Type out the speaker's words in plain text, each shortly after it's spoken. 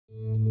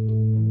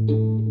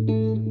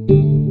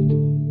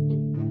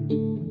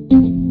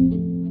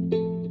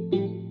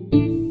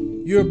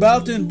You're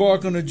about to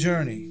embark on a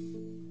journey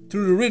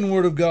through the written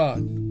word of God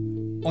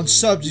on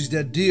subjects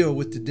that deal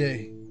with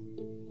today.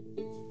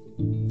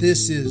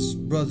 This is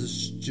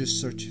Brothers Just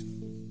Searching.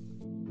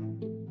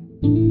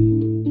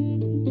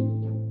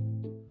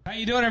 How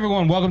you doing,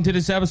 everyone? Welcome to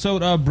this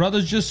episode of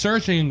Brothers Just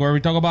Searching, where we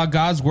talk about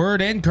God's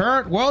Word and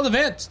current world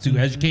events to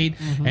educate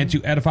and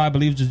to edify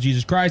believers of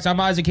Jesus Christ.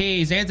 I'm Isaac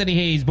Hayes, Anthony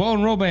Hayes,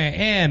 Bowen Roban,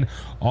 and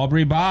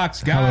Aubrey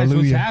Box. Guys,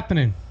 Hallelujah. what's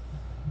happening?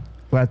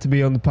 Glad to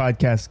be on the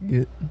podcast.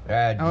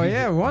 Oh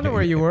yeah, wonder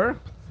where you were.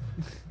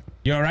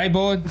 You all right,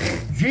 Bowen?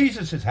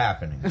 Jesus is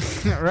happening.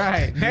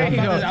 Right. There you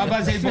go. I was about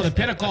to say, for the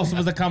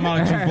Pentecostals to come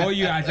out at you,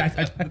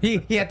 boy,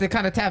 He had to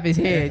kind of tap his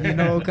head,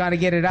 kind of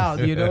get it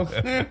out,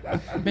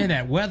 Man,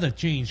 that weather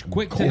changed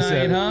quick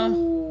tonight, huh?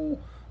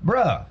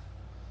 Bruh,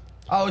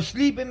 I was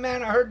sleeping,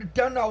 man. I heard the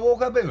thunder. I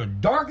woke up. It was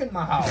dark in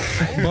my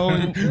house.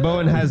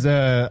 Bowen has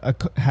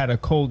had a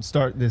cold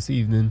start this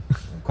evening.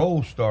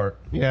 Cold start.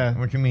 Yeah.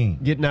 What you mean?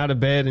 Getting out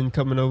of bed and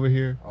coming over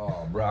here.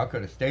 Oh, bro, I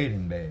could have stayed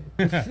in bed.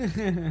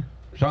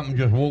 Something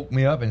just woke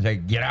me up and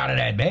said, get out of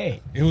that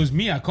bed. It was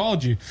me. I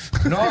called you.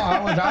 No,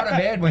 I was out of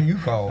bed when you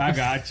called. I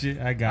got you.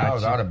 I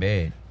was out of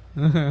bed.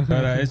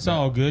 But it's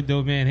all good,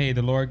 though, man. Hey,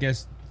 the Lord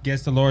guess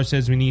the Lord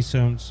says we need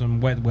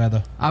some wet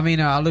weather. I mean,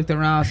 I looked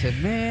around and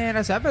said, man,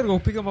 I better go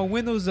pick up my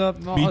windows up.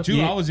 Me too.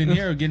 I was in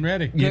here getting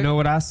ready. You know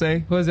what I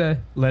say? What's that?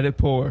 Let it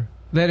pour.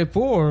 Let it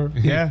pour.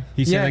 Yeah.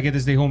 He said Yeah. I get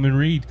to stay home and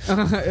read.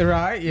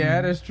 Right?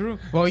 Yeah, that's true.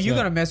 Well, you're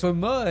going to mess with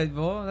mud,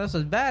 boy. That's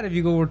as bad if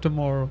you go work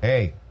tomorrow.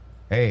 Hey,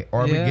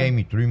 Arby Yeah. gave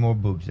me 3 more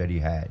books that he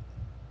had.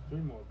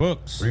 3 more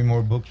books. 3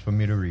 more books for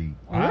me to read.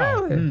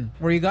 Wow. Really?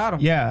 Where you got them?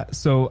 Yeah,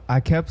 so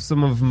I kept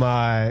some of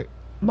my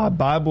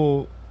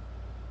Bible.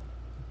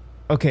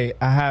 Okay,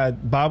 I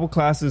had Bible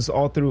classes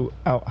all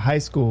throughout high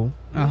school.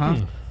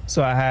 Uh-huh.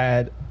 So I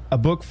had a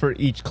book for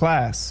each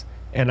class,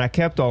 and I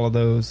kept all of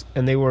those,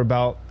 and they were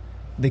about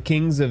the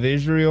kings of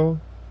Israel,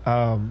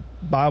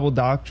 Bible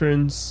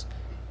doctrines,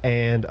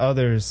 and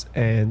others,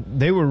 and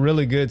they were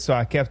really good, so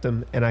I kept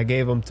them, and I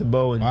gave them to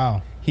Bowen.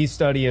 Wow. He's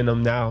studying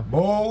them now.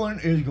 Bowen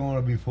is going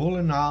to be full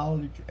of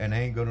knowledge and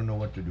ain't going to know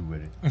what to do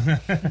with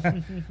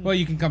it. Well,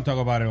 you can come talk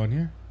about it on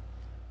here.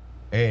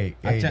 Hey,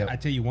 I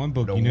tell you one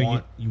book. the You know,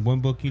 one- one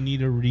book you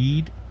need to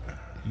read.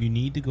 You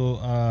need to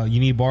go. You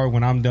need to borrow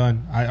when I'm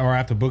done, or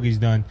after Boogie's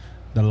done.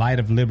 The Light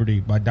of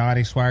Liberty by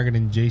Donnie Swaggart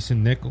and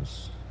Jason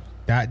Nichols.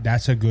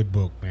 That's a good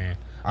book, man.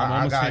 I'm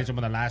almost finished some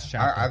of the last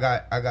chapter.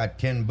 I got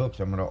 10 books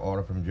I'm gonna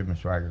order from Jimmy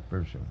Swaggart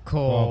person.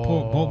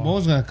 Cool.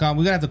 Bo's gonna come.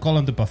 We're gonna have to call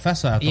him the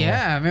professor after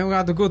Yeah, man, we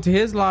got to go to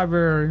his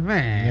library,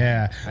 man.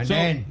 Yeah. And So-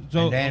 then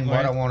go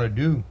what ahead. I want to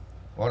do,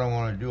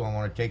 I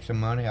want to take some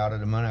money out of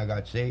the money I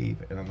got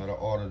saved, and I'm gonna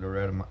order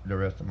the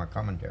rest of my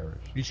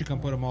commentaries. You should come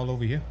put them all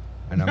over here.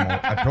 And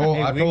I told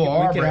We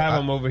Aubrey, can have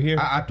them over here.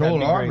 I That'd told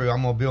be Aubrey great.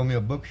 I'm gonna build me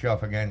a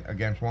bookshelf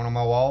against one of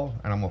my walls,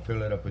 and I'm gonna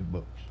fill it up with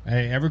books.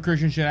 Hey, every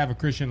Christian should have a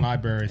Christian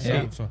library.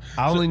 Yeah.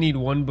 I only need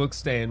one book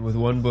stand with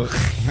one book.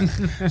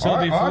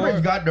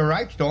 Aubrey's got the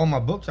rights to all my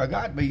books I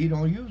got, but he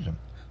don't use them.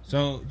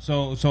 So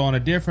on a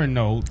different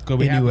note,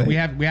 'cause Anyway.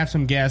 we have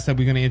some guests that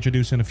we're going to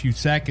introduce in a few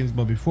seconds.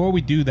 But before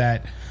we do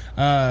that,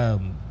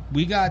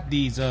 we got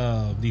these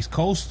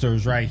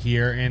coasters right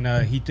here, and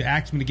he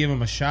asked me to give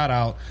him a shout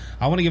out.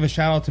 I want to give a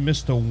shout out to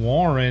Mr.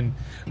 Warren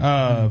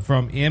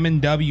from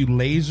M&W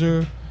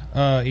Laser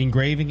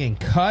Engraving and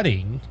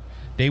Cutting.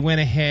 They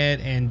went ahead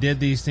and did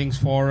these things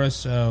for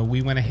us.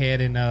 We went ahead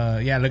and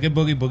look at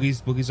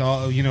Boogie's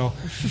all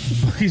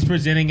Boogie's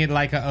presenting it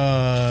like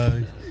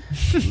a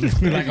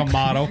like a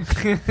model.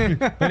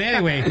 But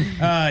anyway,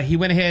 he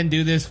went ahead and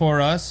do this for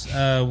us.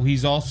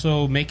 He's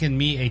also making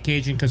me a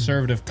Cajun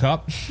Conservative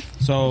cup.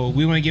 So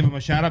we want to give him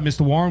a shout out,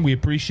 Mr. Warren. We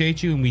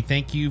appreciate you and we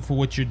thank you for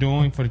what you're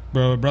doing for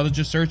Brothers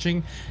Just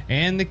Searching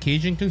and the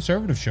Cajun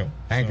Conservative Show.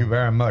 Thank you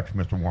very much,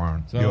 Mr.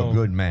 Warren. You're a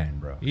good man,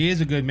 bro. He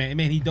is a good man.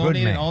 Man, he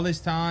donated man. all his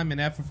time and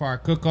effort for our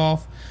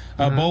cook-off.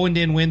 Bowen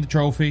didn't win the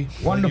trophy.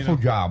 Wonderful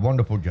But, you know.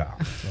 wonderful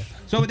job.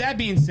 So with that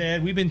being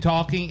said, we've been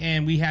talking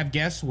and we have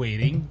guests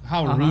waiting.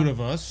 How rude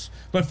of us!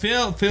 But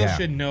Phil Yeah.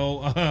 should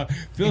know.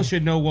 Phil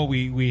should know what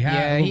we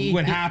have. Yeah,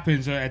 what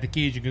happens at the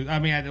Cajun? I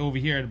mean, over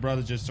here at the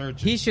Brothers Just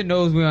Searching. He should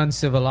know we're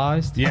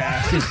uncivilized.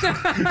 Yeah,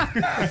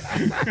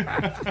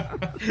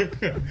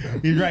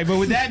 he's right. But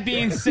with that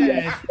being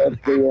said,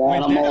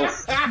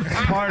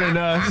 Pardon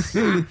us.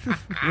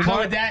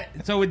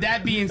 So with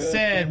that being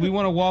said, we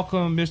want to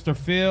welcome Mr.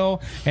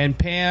 Phil and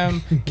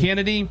Pam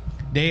Kennedy.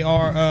 They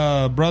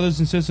are brothers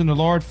and sisters in the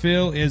Lord.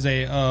 Phil is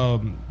a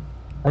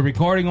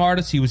recording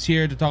artist. He was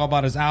here to talk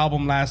about his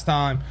album last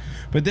time,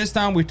 but this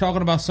time we're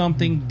talking about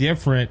something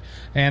different.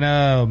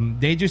 And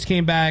they just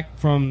came back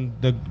from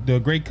the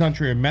great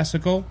country of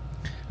Mexico,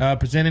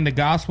 presenting the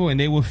gospel, and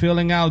they were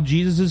filling out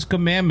Jesus'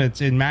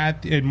 commandments in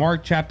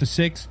Mark chapter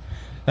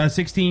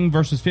 16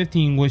 verses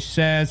 15, which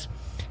says,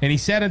 and he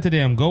said unto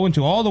them, go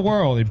into all the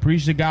world and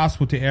preach the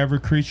gospel to every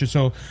creature.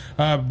 So,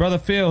 Brother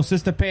Phil,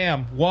 Sister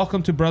Pam,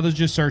 welcome to Brothers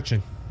Just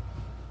Searching.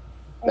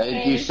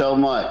 Thank you so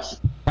much.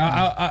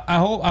 I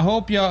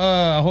hope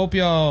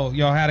y'all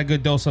had a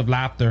good dose of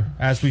laughter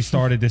as we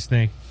started this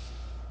thing.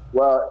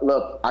 Well,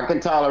 look, I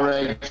can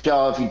tolerate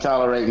y'all if you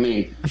tolerate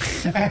me.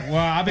 Well,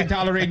 I've been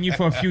tolerating you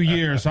for a few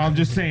years, so I'm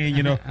just saying,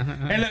 you know.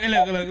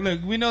 And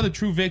look. We know the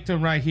true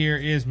victim right here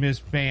is Miss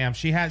Pam.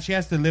 She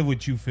has to live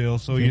with you, Phil.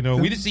 So you know,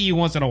 we just see you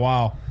once in a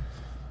while.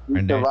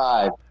 And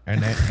Survive.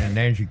 And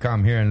then she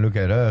come here and look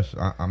at us.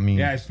 I mean,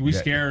 Yeah, we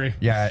scary.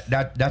 Yeah,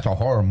 that's a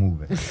horror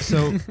movie.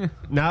 So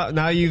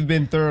now you've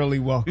been thoroughly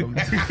welcomed.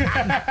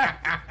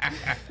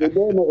 We're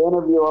doing the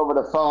interview over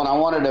the phone. I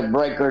wanted to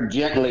break her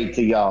gently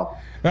to y'all.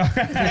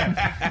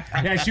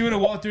 Yeah, she would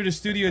have walked through the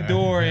studio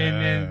door,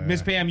 and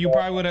Miss Pam, you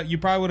probably would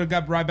have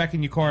got right back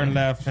in your car and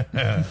left. Yeah,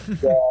 that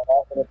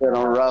would have been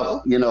a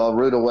rough, a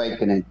rude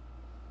awakening.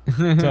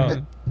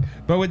 So,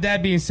 but with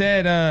that being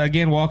said,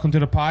 again, welcome to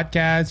the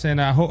podcast, and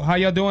how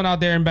y'all doing out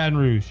there in Baton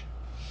Rouge?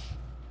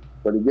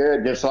 Pretty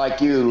good, just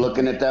like you,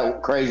 looking at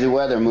that crazy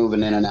weather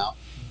moving in and out.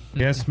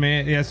 Yes,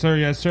 man. Yes,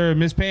 sir.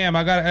 Miss Pam,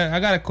 I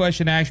got a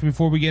question to ask you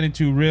before we get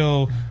into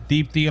real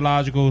deep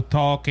theological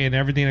talk and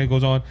everything that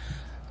goes on.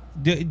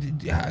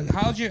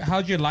 How's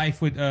your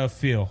life with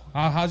Phil?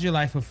 How's your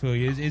life with Phil?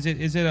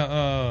 Is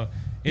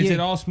it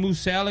all smooth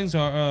sailings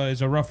or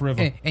is it a rough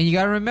river? And you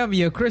gotta remember,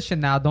 you're a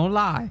Christian now. Don't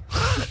lie.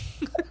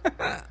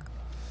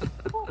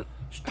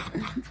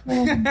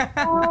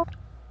 God's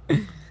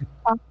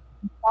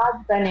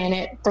been in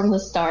it from the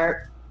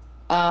start,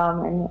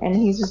 and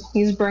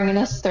he's bringing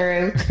us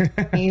through.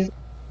 He's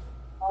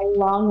a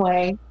long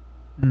way.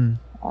 Yeah,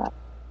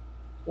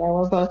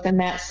 we're both in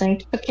that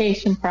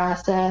sanctification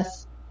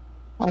process,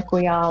 like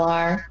we all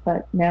are.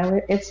 But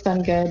no, it's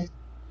been good.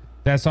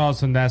 That's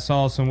awesome.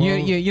 Well,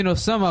 You know,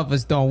 some of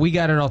us don't. We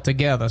got it all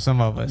together.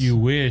 Some of us. You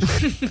wish.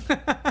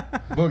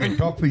 Morgan,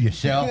 talk for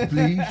yourself,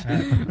 please.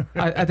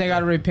 I think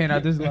I'd repent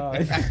at this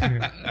live.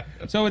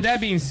 So with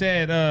that being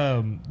said,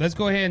 let's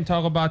go ahead and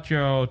talk about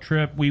your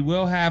trip. We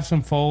will have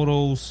some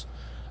photos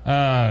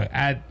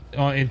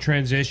in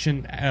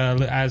transition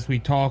as we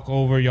talk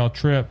over your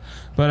trip.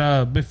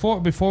 But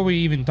before we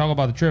even talk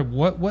about the trip,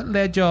 what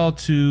led y'all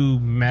to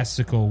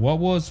Mexico? What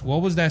was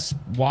that?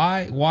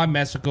 Why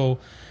Mexico?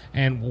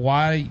 And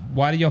why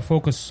do y'all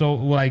focus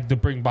to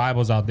bring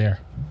Bibles out there?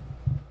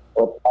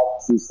 Well,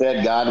 as you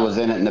said, God was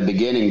in it in the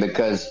beginning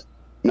because,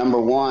 number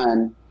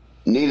one,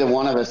 neither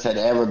one of us had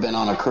ever been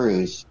on a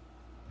cruise.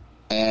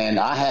 And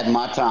I had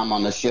my time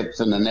on the ships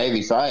in the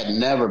Navy, so I had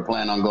never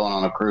planned on going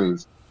on a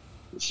cruise.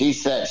 She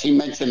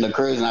mentioned the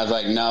cruise, and I was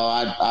like, no,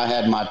 I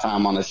had my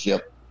time on a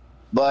ship.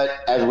 But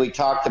as we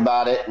talked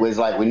about it was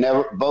like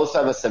both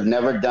of us have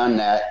never done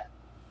that.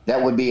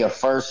 That would be a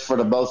first for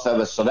the both of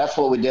us. So that's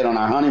what we did on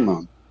our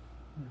honeymoon.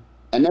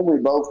 And then we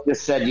both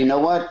just said, you know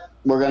what?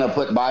 We're going to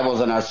put Bibles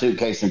in our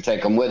suitcase and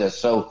take them with us.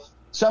 So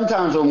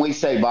sometimes when we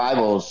say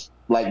Bibles,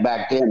 like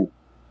back then,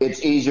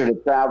 it's easier to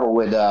travel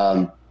with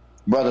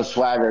Brother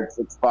Swaggart's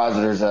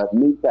expositors of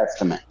New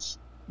Testaments.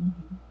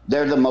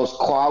 They're the most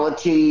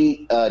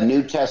quality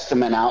New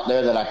Testament out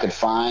there that I could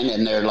find,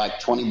 and they're like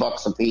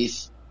 $20 a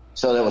piece.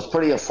 So it was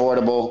pretty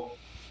affordable.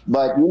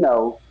 But,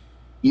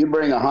 you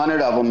bring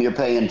 100 of them, you're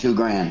paying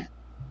 $2,000.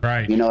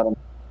 Right. You know what I mean?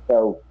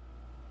 So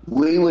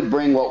we would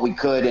bring what we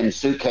could in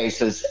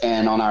suitcases,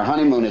 and on our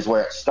honeymoon is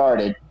where it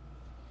started.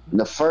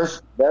 The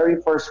very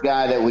first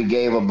guy that we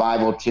gave a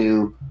Bible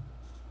to,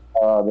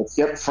 the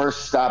ship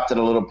first stopped at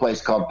a little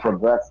place called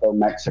Progreso,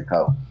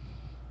 Mexico.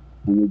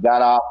 And we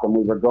got off, and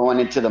we were going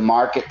into the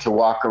market to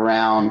walk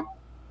around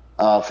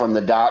from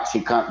the docks.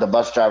 The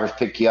bus drivers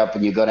pick you up,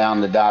 and you go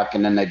down the dock,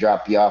 and then they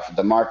drop you off at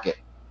the market.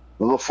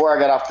 But before I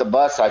got off the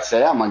bus, I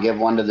said, I'm going to give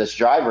one to this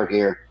driver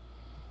here.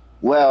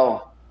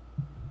 Well,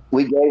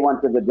 we gave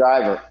one to the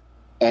driver,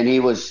 and he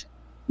was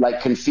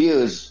like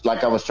confused,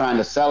 like I was trying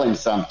to sell him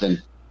something.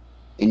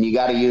 And you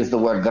got to use the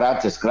word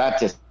gratis,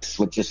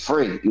 which is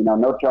free,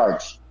 no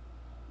charge.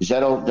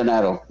 Zero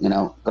dinero,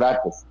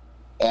 gratis.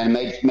 And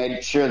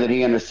made sure that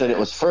he understood it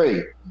was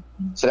free.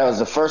 So that was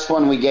the first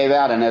one we gave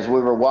out. And as we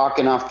were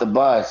walking off the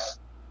bus,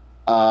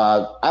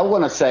 I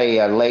want to say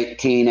a late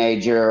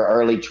teenager,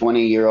 early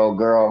 20-year-old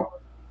girl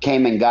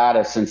came and got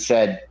us and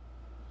said,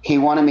 he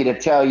wanted me to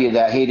tell you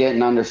that he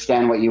didn't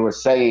understand what you were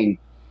saying,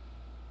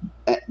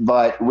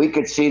 but we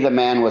could see the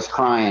man was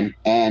crying,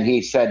 and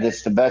he said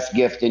it's the best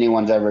gift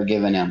anyone's ever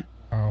given him.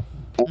 Oh.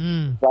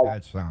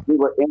 We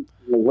were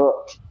instantly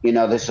hooked.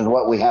 This is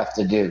what we have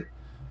to do.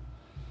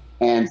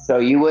 And so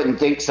you wouldn't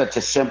think such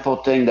a simple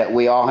thing that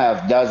we all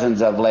have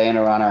dozens of laying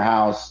around our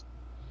house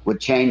would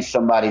change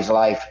somebody's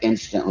life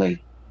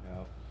instantly.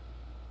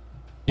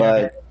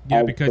 But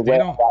because they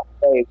don't.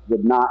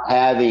 With not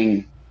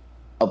having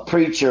a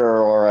preacher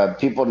or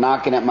people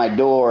knocking at my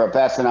door or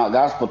passing out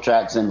gospel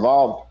tracts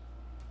involved,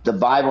 the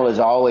Bible has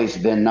always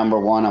been number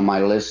one on my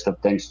list of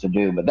things to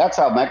do. But that's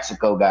how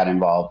Mexico got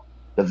involved.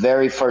 The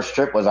very first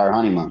trip was our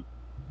honeymoon.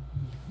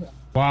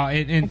 Wow.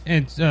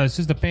 And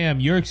Sister Pam,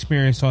 your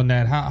experience on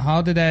that,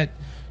 how did that,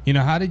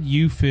 how did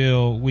you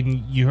feel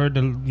when you heard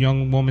the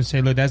young woman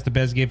say, look, that's the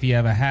best gift you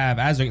ever have?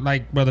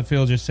 Like Brother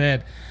Phil just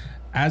said,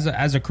 as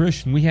a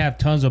Christian, we have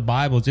tons of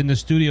Bibles. In the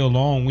studio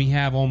alone, we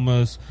have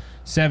almost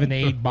 7 to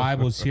 8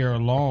 Bibles here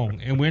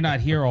alone, and we're not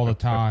here all the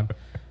time.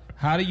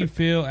 How do you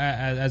feel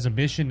as a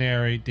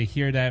missionary to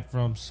hear that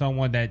from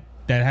someone that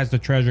has to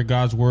treasure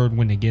God's word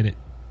when they get it?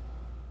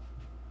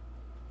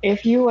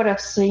 If you would have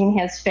seen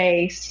his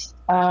face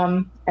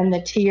and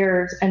the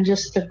tears and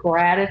just the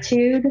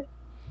gratitude.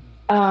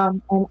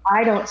 And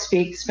I don't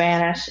speak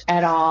Spanish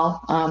at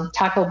all.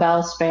 Taco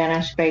Bell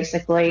Spanish,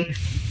 basically.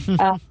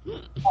 I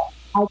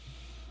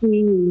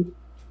see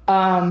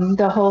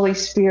the Holy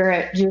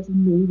Spirit just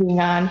moving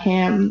on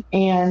him,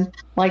 and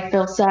like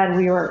Phil said,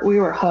 we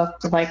were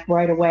hooked like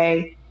right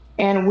away.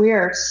 And we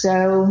are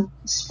so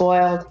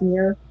spoiled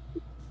here.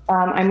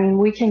 I mean,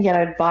 we can get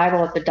a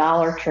Bible at the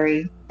Dollar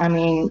Tree. I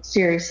mean,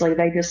 seriously,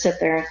 they just sit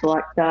there and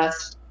collect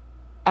dust.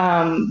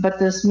 But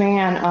this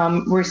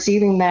man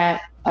receiving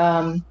that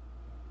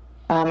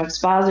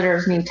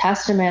Expositor's New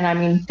Testament, I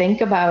mean, think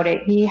about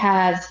it. He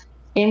has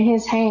in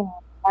his hand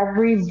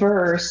every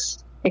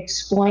verse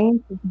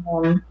explained to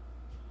him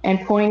and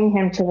pointing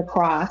him to the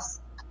cross.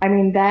 I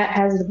mean, that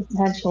has the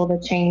potential to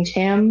change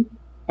him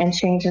and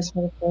change his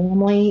whole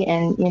family.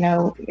 And, you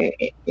know,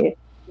 it's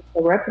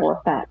a ripple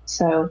effect.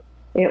 So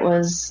it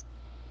was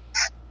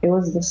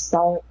the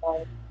start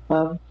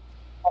of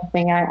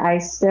something I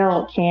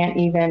still can't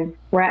even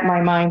wrap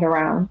my mind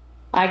around.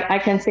 I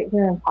can sit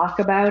here and talk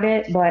about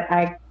it, but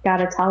I got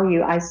to tell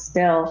you, I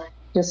still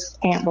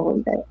just can't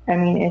believe it. I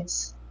mean,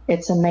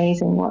 it's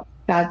amazing what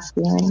God's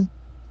doing.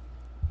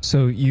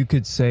 So you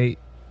could say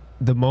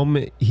the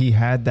moment he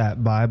had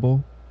that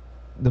Bible,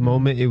 the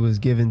moment it was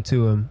given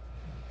to him,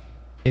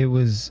 it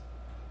was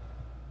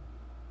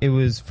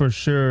for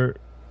sure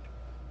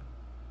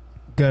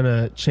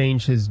gonna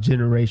change his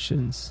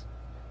generations,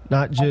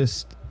 not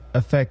just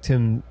affect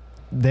him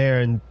there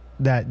and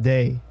that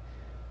day,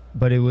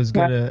 but it was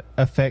going to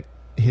affect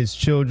his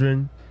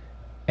children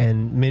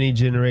and many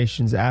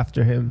generations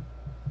after him.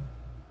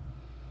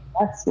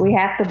 Yes, we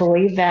have to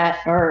believe that,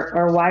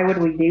 or why would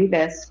we do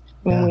this?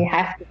 I mean, we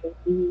have to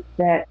believe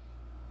that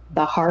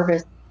the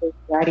harvest is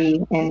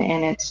ready,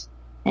 and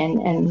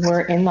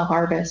we're in the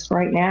harvest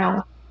right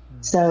now.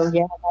 So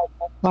yeah,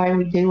 that's why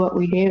we do what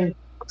we do.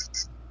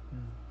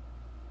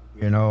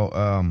 You know,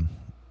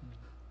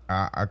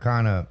 I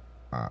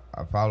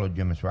followed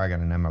Jimmy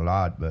Swaggart and them a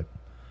lot, but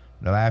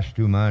the last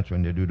 2 months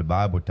when they do the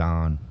Bible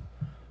Town,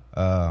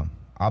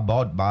 I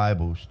bought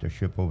Bibles to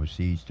ship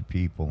overseas to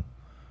people,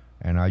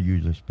 and I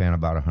usually spend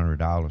about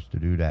 $100 to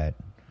do that.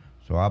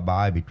 So I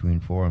buy between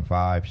 4 and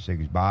 5,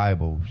 6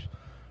 Bibles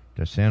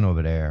to send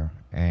over there,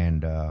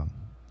 and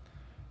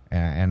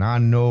I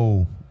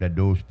know that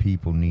those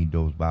people need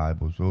those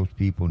Bibles. Those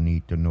people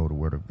need to know the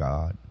Word of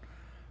God,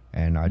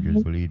 and I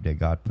just believe that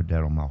God put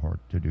that on my heart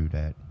to do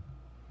that.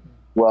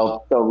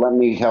 Well, so let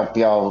me help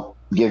y'all,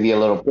 give you a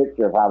little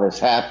picture of how this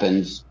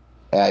happens.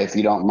 If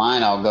you don't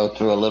mind, I'll go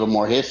through a little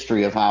more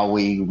history of how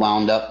we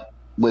wound up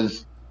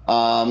with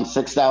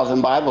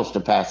 6,000 Bibles to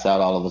pass out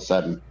all of a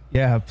sudden.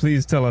 Yeah,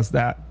 please tell us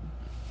that.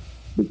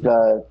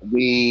 Because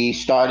we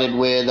started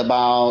with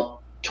about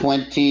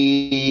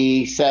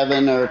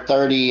 27 or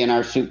 30 in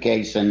our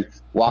suitcase and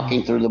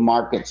walking through the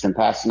markets and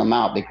passing them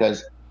out,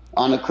 because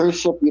on a cruise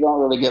ship, you don't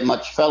really get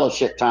much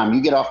fellowship time. You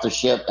get off the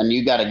ship and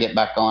you got to get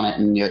back on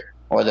it,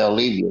 or they'll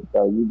leave you.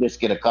 So you just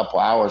get a couple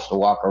hours to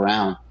walk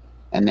around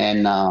and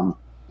then,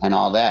 and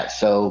all that.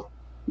 So,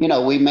 you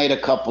know, we made a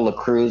couple of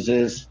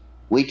cruises.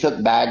 We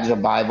took bags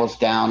of Bibles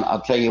down.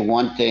 I'll tell you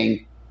one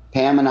thing,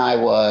 Pam and I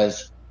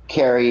was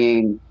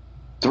carrying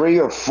 3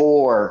 or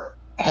 4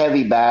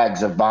 heavy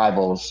bags of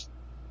Bibles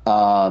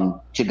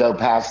to go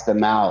pass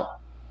them out.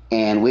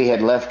 And we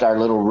had left our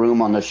little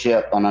room on the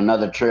ship on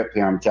another trip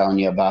here I'm telling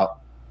you about.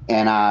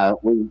 And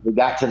we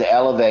got to the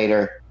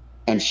elevator,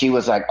 and she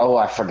was like, "Oh,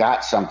 I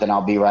forgot something.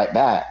 I'll be right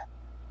back."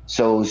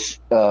 So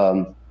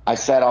I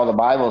set all the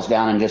Bibles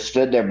down and just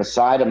stood there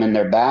beside them in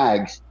their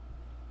bags.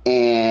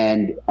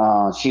 And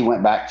she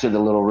went back to the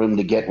little room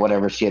to get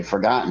whatever she had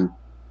forgotten.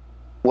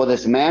 Well,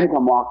 this man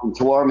come walking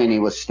toward me, and he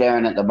was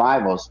staring at the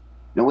Bibles.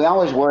 Now, we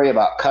always worry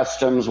about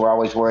customs. We're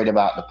always worried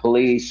about the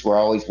police. We're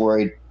always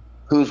worried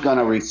who's going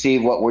to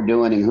receive what we're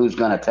doing and who's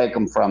going to take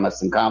them from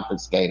us and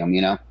confiscate them,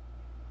 you know.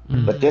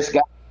 Mm-hmm. But this guy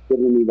was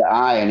giving me the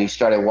eye, and he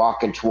started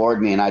walking toward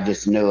me, and I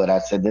just knew it. I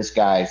said,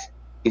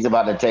 he's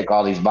about to take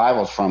all these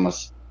Bibles from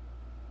us.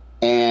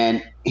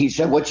 And he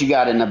said, "What you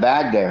got in the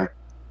bag there?"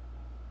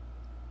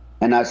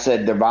 And I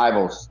said, "They're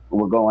Bibles.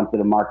 We're going to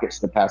the markets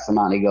to pass them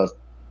on." He goes,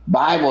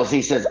 "Bibles?"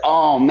 He says,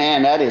 "Oh,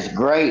 man, that is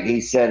great." He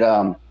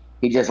said,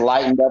 he just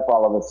lightened up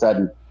all of a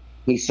sudden.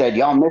 He said,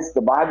 "Y'all missed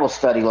the Bible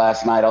study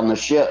last night on the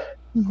ship."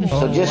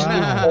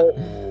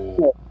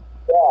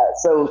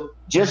 So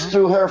just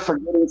through her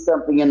forgetting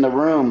something in the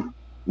room,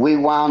 we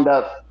wound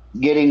up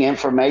getting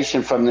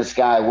information from this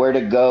guy where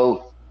to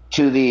go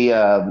to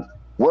the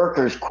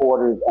workers'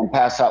 quarters and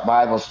pass out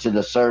Bibles to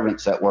the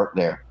servants that work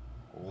there.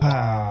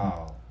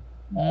 Wow.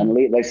 And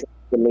they said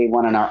to leave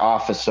one in our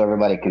office so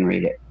everybody can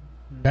read it.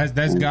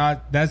 That's God.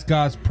 That's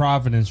God's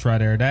providence right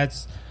there.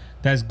 That's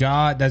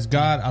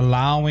God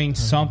allowing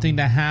something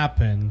to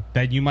happen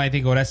that you might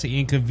think, "Oh, that's an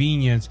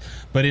inconvenience,"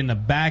 but in the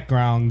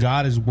background,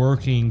 God is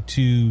working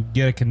to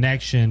get a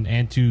connection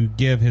and to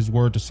give His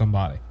word to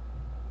somebody.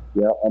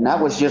 Yeah, and that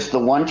was just the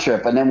one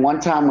trip. And then one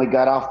time we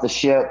got off the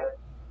ship,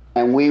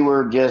 and we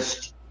were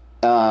just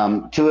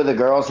two of the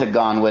girls had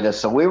gone with us,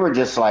 so we were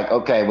just like,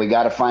 okay, we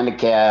got to find a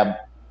cab.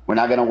 We're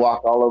not going to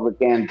walk all over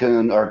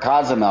Cancun or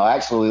Cozumel.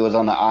 Actually, we was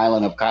on the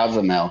island of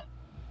Cozumel.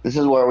 This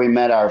is where we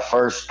met our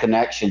first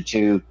connection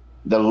to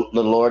the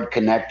Lord.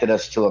 Connected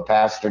us to a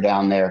pastor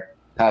down there,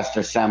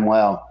 Pastor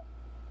Samuel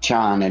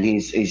Chan, and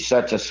he's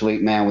such a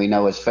sweet man. We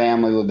know his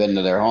family. We've been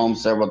to their home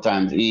several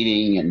times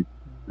eating,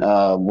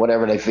 and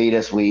whatever they feed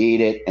us, we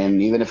eat it,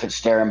 and even if it's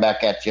staring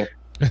back at you.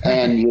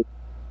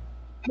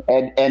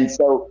 And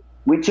so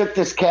we took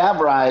this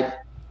cab ride,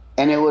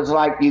 and it was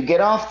like you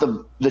get off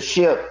the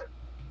ship,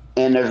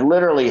 and there's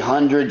literally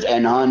hundreds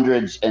and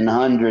hundreds and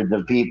hundreds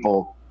of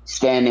people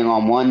standing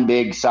on one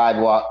big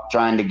sidewalk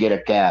trying to get a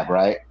cab,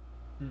 right?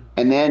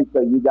 And then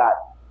so you got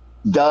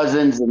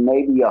dozens and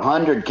maybe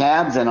 100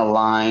 cabs in a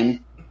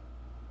line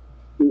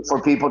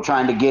for people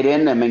trying to get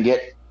in them and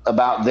get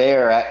about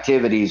their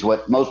activities,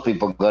 what most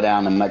people go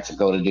down to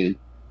Mexico to do.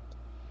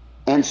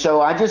 And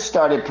so I just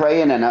started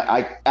praying, and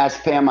I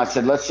asked Pam, I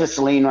said, let's just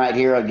lean right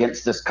here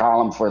against this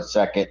column for a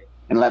second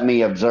and let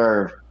me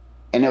observe.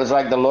 And it was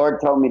like the Lord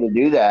told me to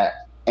do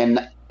that. And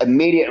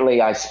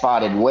immediately I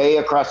spotted way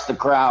across the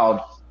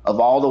crowd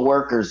of all the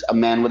workers a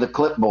man with a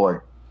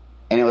clipboard.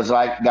 And it was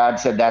like God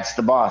said, that's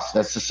the boss,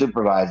 that's the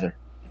supervisor.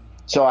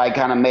 So I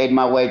kind of made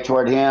my way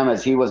toward him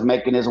as he was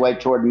making his way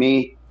toward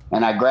me,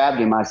 and I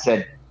grabbed him. I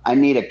said, I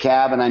need a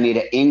cab, and I need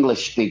an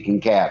English-speaking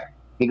cab.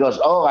 He goes,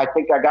 oh, I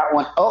think I got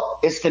one. Oh,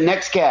 it's the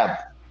next cab.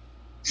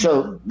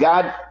 So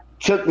God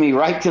took me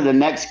right to the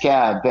next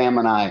cab, Pam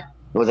and I.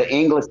 It was an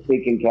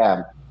English-speaking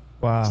cab.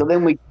 Wow. So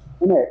then we get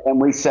in it,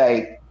 and we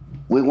say,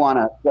 we want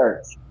a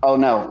church. Oh,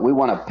 no, we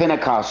want a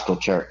Pentecostal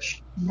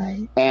church.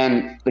 Right.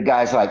 And the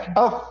guy's like,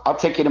 oh, I'll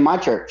take you to my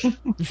church.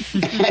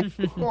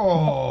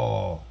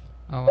 Oh.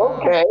 Oh, wow.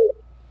 Okay.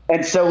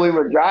 And so we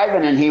were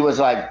driving, and he was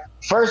like,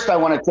 first I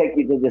want to take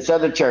you to this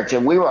other church.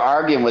 And we were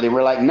arguing with him.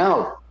 We're like,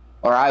 no.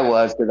 Or I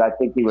was, because I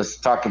think he was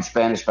talking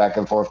Spanish back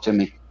and forth to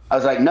me. I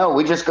was like, no,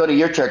 we just go to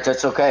your church.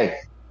 That's okay.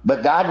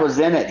 But God was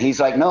in it. He's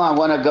like, no, I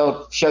want to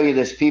go show you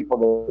this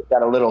people that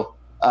got a little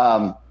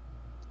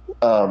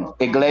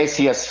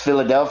Iglesias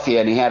Philadelphia,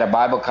 and he had a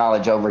Bible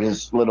college over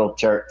his little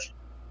church.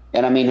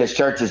 And I mean, his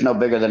church is no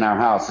bigger than our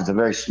house. It's a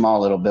very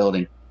small little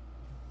building.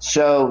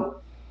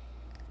 So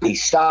he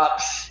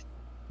stops.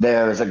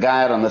 There's a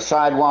guy out on the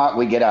sidewalk.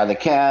 We get out of the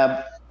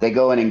cab. They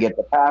go in and get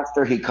the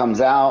pastor. He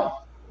comes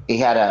out. He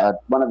had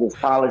one of his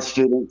college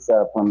students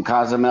from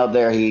Cozumel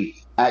there.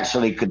 He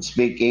actually could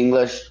speak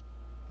English,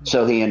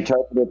 so he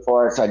interpreted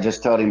for us. I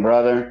just told him,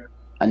 brother,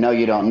 I know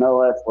you don't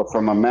know us. We're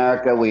from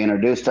America. We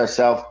introduced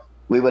ourselves.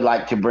 We would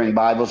like to bring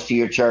Bibles to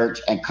your church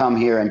and come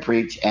here and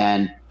preach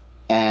and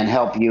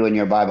help you in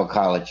your Bible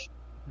college.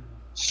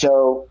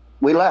 So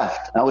we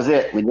left. That was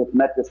it. We just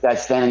met this guy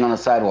standing on the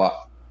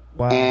sidewalk.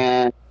 Wow.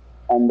 And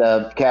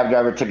the cab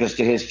driver took us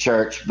to his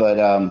church.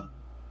 But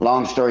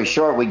long story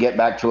short, we get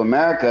back to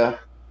America,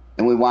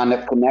 and we wound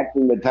up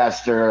connecting with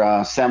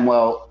Pastor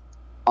Samuel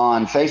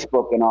on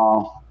Facebook and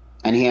all,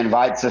 and he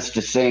invites us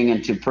to sing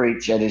and to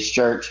preach at his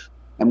church.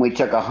 And we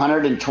took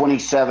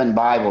 127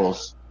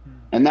 Bibles,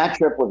 and that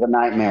trip was a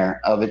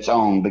nightmare of its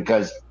own,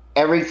 because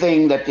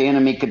everything that the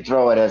enemy could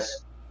throw at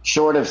us,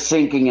 short of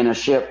sinking in a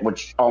ship,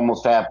 which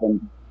almost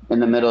happened in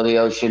the middle of the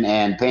ocean,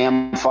 and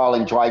Pam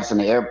falling twice in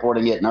the airport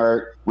and getting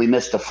hurt. We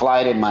missed a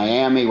flight in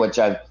Miami, which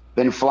I've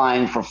been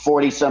flying for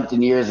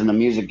 40-something years in the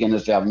music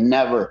industry. I've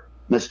never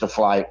missed a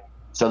flight.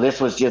 So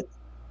this was just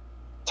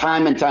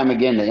time and time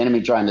again, the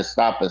enemy trying to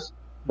stop us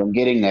from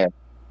getting there.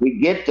 We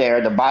get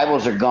there, the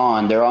Bibles are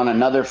gone. They're on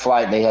another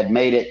flight. They had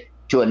made it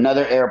to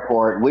another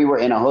airport. We were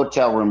in a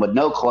hotel room with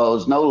no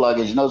clothes, no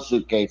luggage, no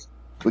suitcase.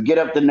 We get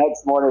up the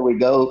next morning, we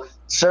go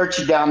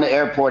search down the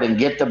airport and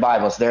get the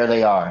Bibles. There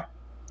they are.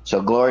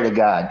 So glory to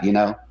God, you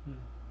know.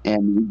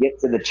 And we get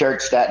to the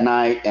church that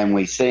night, and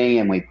we sing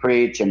and we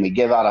preach and we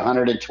give out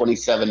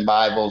 127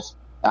 Bibles.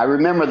 I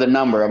remember the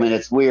number. I mean,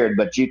 it's weird,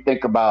 but you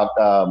think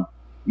about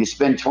you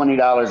spend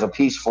 $20 a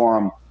piece for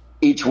them.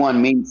 Each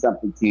one means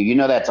something to you. You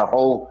know, that's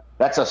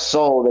a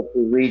soul that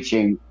you're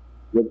reaching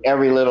with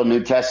every little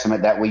New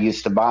Testament that we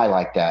used to buy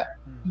like that.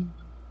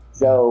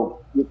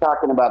 So you're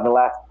talking about the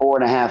last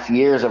 4.5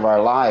 years of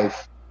our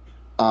life.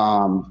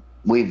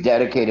 We've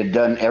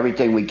done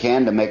everything we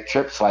can to make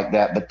trips like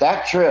that. But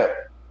that trip,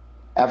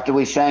 after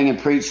we sang and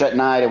preached that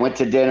night, I went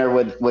to dinner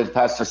with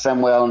Pastor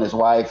Samuel and his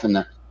wife and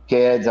the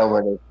kids over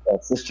at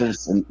his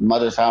sister's and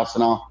mother's house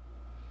and all.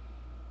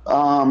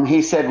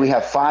 He said, we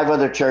have 5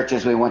 other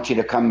churches. We want you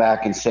to come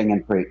back and sing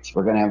and preach.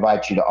 We're going to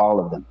invite you to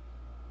all of them.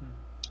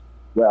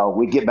 Well,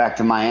 we get back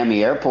to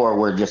Miami airport.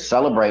 We're just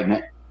celebrating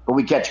it, but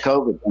we catch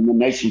COVID and the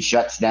nation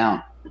shuts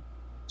down.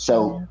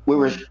 So we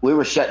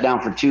were shut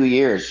down for 2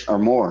 years or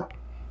more.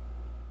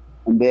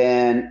 And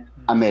then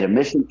I made a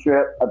mission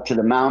trip up to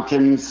the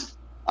mountains.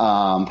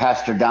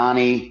 Pastor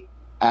Donnie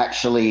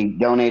actually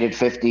donated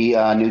 50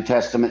 New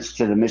Testaments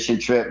to the mission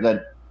trip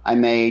that I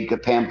made.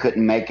 Pam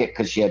couldn't make it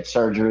because she had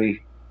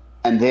surgery.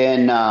 And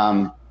then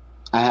I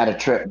had a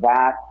trip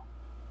back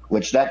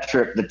which that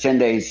trip, the 10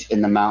 days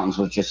in the mountains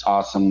was just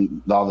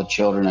awesome with all the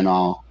children and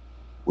all.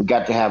 We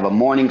got to have a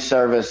morning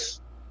service,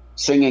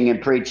 singing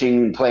and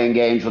preaching, playing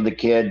games with the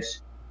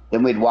kids.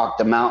 Then we'd walk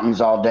the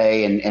mountains all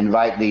day and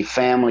invite the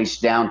families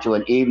down to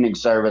an evening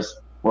service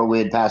where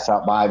we'd pass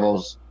out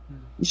Bibles.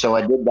 And so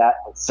I did that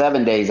for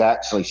 7 days,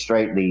 actually,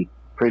 straight, the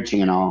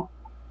preaching and all.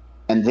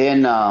 And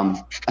then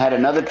I had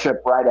another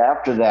trip right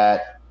after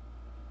that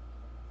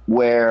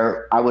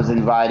where I was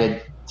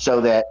invited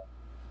so that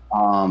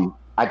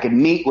I could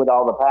meet with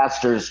all the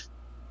pastors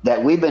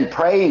that we've been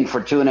praying for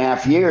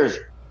 2.5 years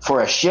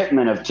for a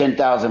shipment of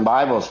 10,000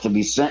 Bibles to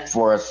be sent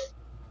for us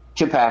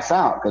to pass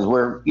out, because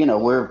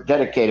we're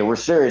dedicated. We're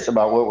serious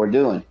about what we're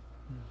doing.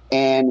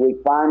 And we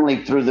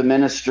finally, through the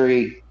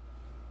ministry,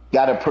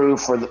 got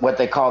approved for what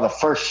they call the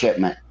first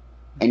shipment.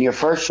 And your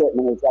first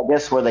shipment is, I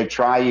guess, where they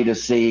try you to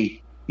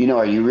see,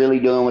 are you really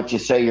doing what you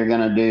say you're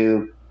going to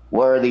do?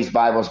 Where are these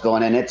Bibles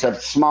going? And it's a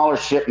smaller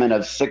shipment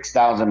of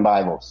 6,000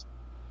 Bibles.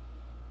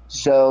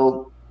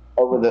 So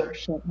over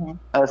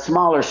a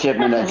smaller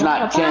shipment, it's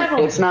not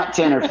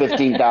 10 or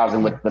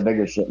 15,000, what the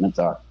bigger shipments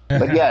are.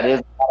 But yeah, it is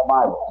a lot of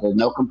Bibles. There's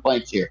no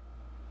complaints here.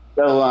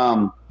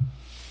 So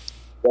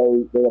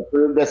they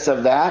approved us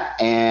of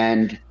that,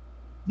 and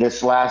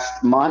this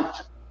last month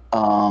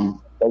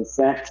they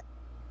sent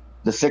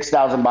the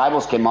 6,000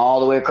 Bibles, came all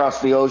the way across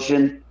the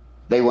ocean.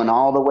 They went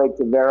all the way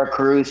to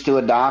Veracruz to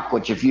a dock,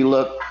 which if you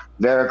look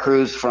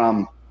Veracruz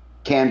from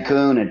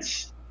Cancun,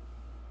 it's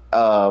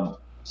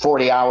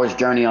 40 hours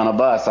journey on a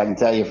bus. I can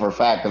tell you for a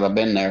fact because I've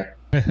been there.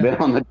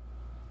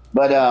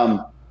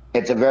 But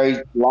it's a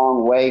very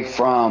long way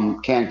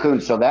from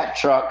Cancun. So that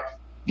truck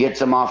gets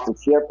them off the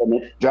ship and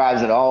it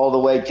drives it all the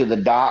way to the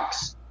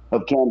docks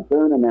of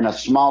Cancun. And then a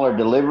smaller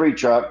delivery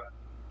truck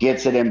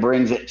gets it and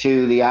brings it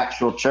to the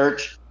actual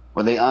church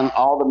where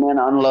all the men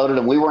unloaded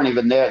them. We weren't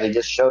even there. They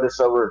just showed us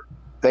over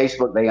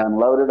Facebook. They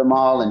unloaded them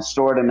all and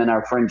stored them in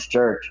our friend's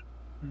church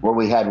where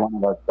we had one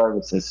of our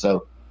services.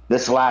 So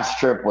this last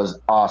trip was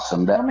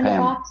awesome. How many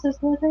boxes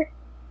was it?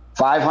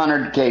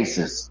 500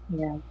 cases.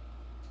 Yeah.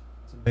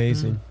 It's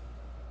amazing.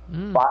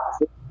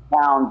 6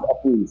 pounds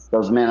a piece.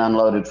 Those men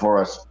unloaded for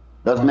us.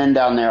 Those men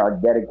down there are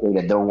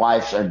dedicated. Their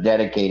wives are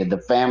dedicated.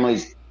 The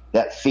families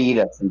that feed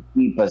us and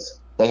keep us,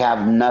 they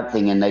have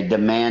nothing and they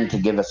demand to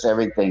give us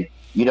everything.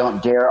 You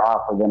don't dare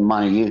offer them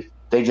money.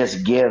 They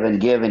just give and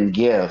give and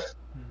give.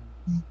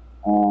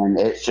 And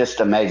it's just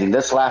amazing.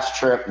 This last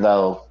trip,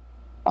 though,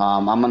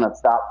 I'm going to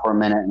stop for a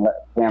minute and let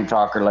Cam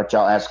talk or let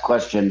y'all ask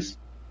questions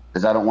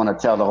because I don't want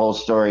to tell the whole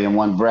story in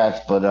one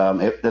breath.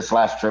 But this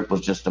last trip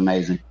was just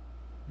amazing.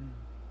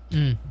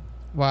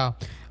 Wow.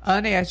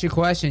 Let me ask you a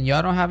question.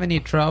 Y'all don't have any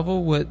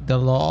trouble with the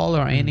law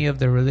or any of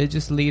the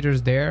religious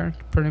leaders there,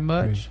 pretty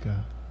much?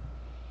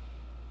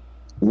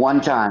 One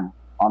time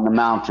on the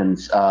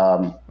mountains.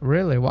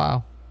 Really?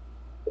 Wow.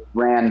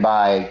 Ran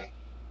by,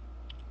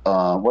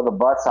 the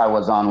bus I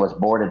was on was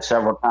boarded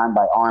several times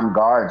by armed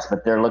guards,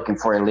 but they're looking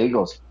for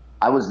illegals.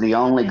 I was the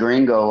only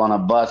gringo on a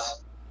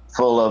bus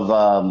full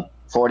of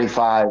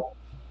 45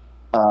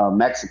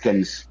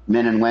 Mexicans,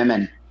 men and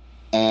women,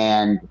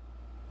 and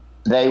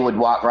they would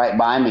walk right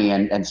by me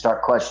and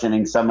start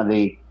questioning some of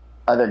the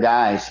other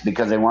guys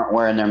because they weren't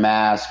wearing their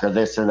mask or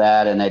this or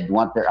that, and they'd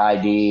want their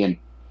ID, and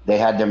they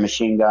had their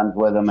machine guns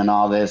with them and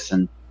all this,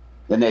 and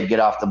then they'd get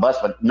off the bus.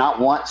 But not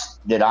once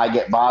did I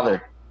get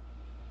bothered.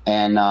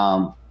 And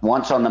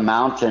once on the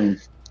mountain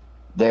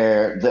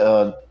there,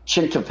 the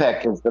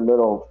Chintepec is the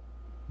little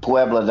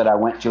pueblo that I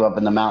went to up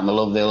in the mountain, the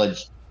little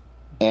village,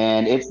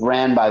 and it's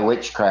ran by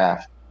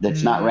witchcraft.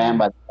 It's not ran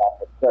by the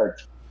Catholic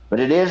Church. But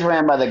it is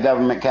ran by the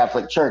government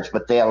Catholic Church,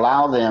 but they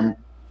allow them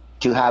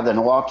to have the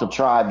Nahuatl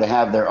tribe to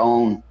have their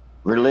own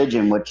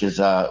religion, which is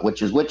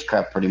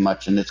witchcraft pretty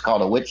much, and it's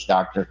called a witch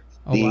doctor.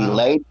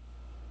 Lady,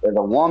 there's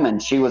a woman,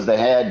 she was the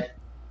head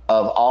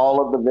of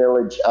all of the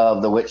village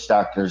of the witch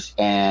doctors,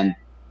 and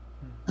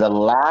the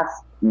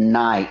last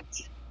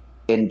night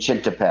in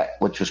Chintepec,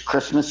 which was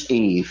Christmas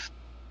Eve,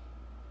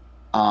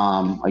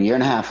 a year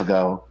and a half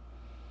ago,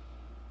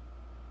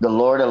 the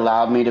Lord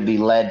allowed me to be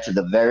led to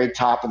the very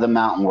top of the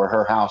mountain where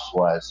her house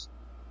was,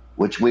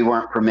 which we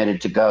weren't permitted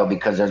to go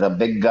because there's a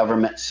big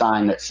government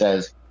sign that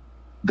says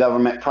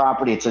government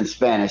property. It's in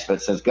Spanish, but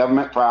it says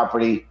government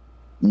property,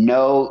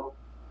 no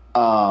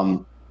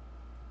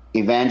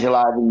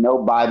evangelizing, no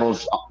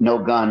Bibles, no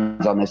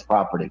guns on this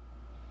property.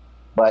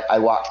 But I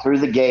walked through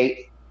the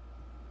gate.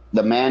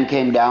 The man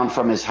came down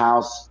from his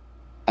house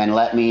and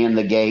let me in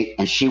the gate,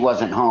 and she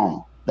wasn't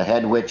home. The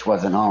head witch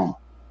wasn't home.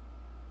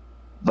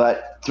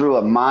 But through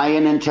a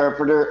Mayan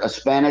interpreter, a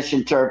Spanish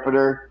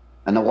interpreter,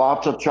 a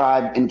Nahuatl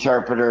tribe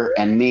interpreter,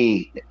 and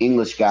me, the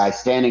English guy,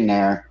 standing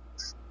there,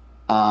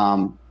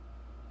 I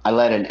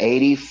led an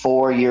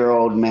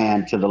 84-year-old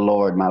man to the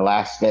Lord my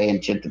last day in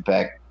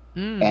Chintepec,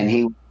 and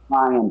he was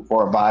crying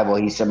for a Bible.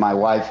 He said, my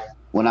wife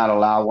will not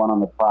allow one on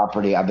the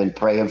property. I've been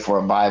praying for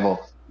a Bible.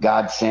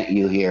 God sent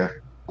you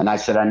here. And I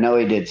said, I know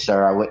he did,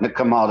 sir. I wouldn't have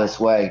come all this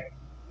way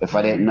if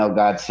I didn't know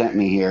God sent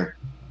me here.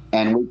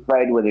 And we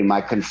prayed with him.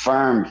 I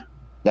confirmed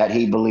that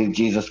he believed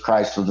Jesus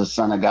Christ was the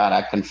Son of God.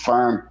 I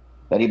confirmed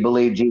that he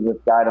believed Jesus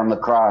died on the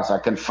cross. I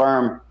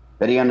confirm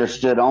that he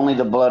understood only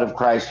the blood of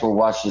Christ will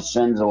wash his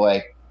sins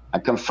away. I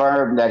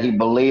confirm that he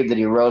believed that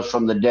he rose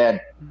from the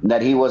dead, and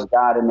that he was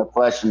God in the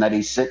flesh, and that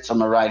he sits on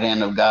the right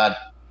hand of God,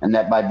 and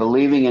that by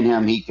believing in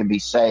him, he could be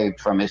saved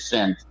from his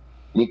sins.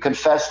 And he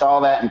confessed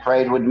all that and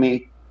prayed with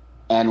me,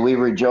 and we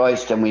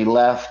rejoiced and we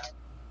left.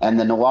 And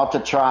the Nahuatl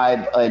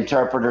tribe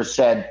interpreter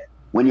said,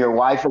 when your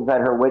wife is at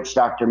her witch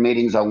doctor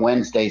meetings on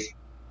Wednesdays,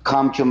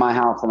 come to my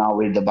house and I'll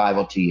read the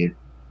Bible to you.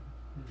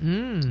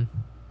 And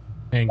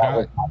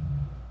God,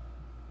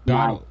 go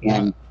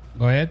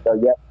ahead. So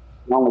yeah,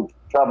 the only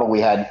trouble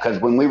we had, because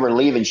when we were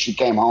leaving, she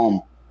came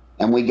home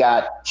and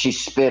she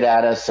spit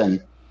at us,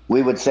 and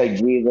we would say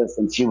Jesus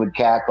and she would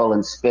cackle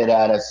and spit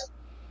at us.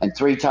 And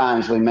 3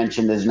 times we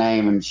mentioned his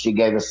name and she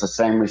gave us the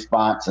same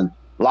response and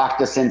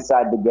locked us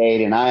inside the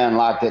gate. And I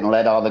unlocked it and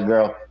let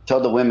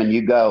told the women,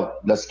 you go,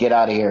 let's get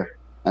out of here.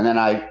 And then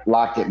I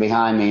locked it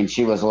behind me, and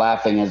she was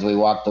laughing as we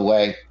walked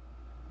away.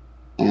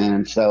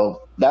 And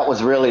so that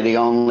was really the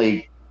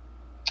only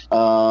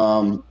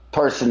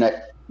person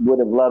that would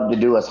have loved to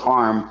do us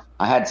harm.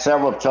 I had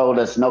several told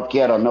us, no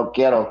quiero, no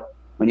quiero.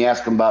 When you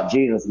ask them about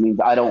Jesus, it means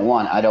I don't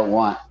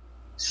want.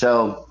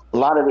 So a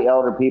lot of the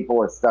elder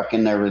people are stuck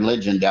in their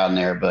religion down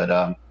there.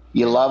 But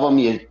you love them,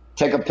 you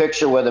take a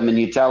picture with them, and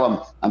you tell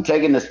them, I'm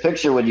taking this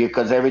picture with you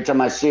because every time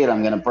I see it,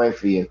 I'm going to pray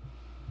for you.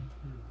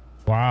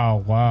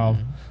 Wow.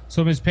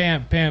 So Ms.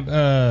 Pam,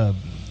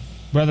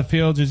 Brother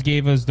Phil just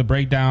gave us the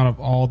breakdown of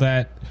all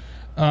that.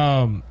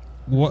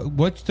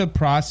 What's the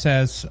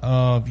process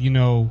of,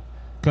 cause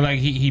like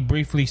he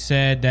briefly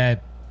said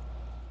that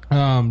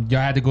y'all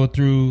had to go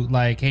through,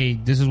 like, hey,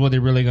 this is what they're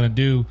really going to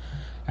do.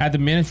 At the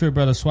ministry of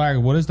Brother Swagger,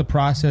 what is the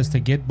process to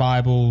get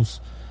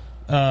Bibles?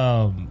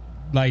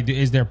 Like,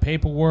 is there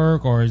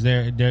paperwork, or is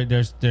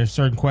there's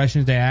certain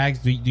questions they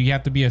ask? Do you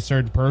have to be a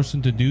certain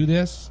person to do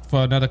this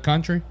for another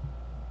country?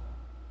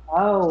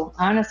 Oh,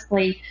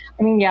 honestly,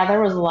 I mean, yeah, there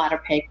was a lot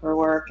of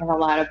paperwork and a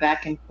lot of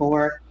back and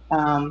forth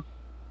and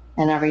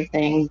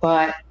everything.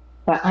 But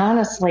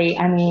honestly,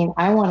 I mean,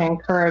 I want to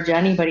encourage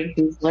anybody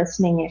who's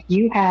listening, if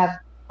you have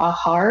a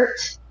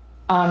heart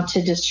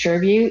to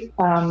distribute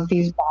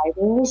these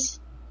Bibles,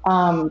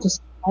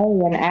 just pray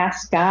and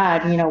ask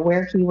God,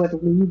 where he would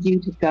lead you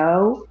to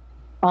go.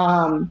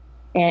 And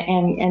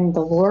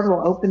the Lord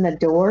will open the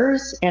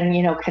doors and,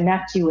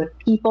 connect you with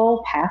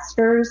people,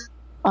 pastors,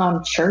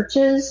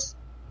 churches.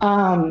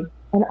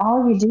 And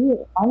all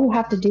you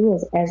have to do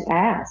is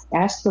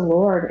ask the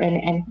Lord,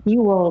 and he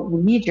will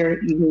lead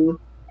you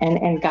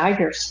and guide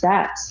your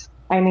steps.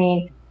 I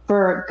mean,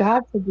 for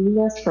God to do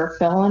this for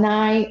Phil and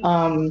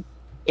I,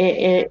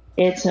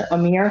 it's a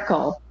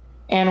miracle.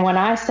 And when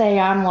I say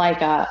I'm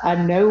like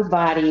a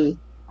nobody,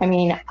 I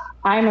mean,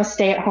 I'm a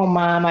stay-at-home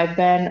mom. I've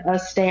been a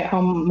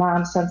stay-at-home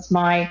mom since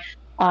my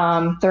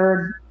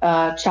third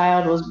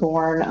child was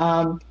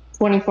born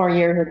 24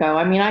 years ago.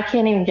 I mean, I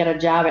can't even get a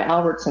job at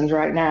Albertsons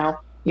right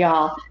now,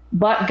 y'all.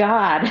 But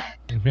God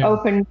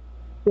opened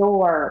the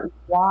door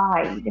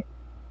wide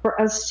for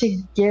us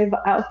to give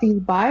out these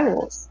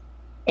Bibles.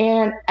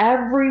 And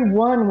every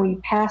one we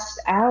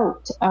passed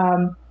out,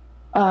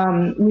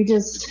 we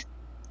just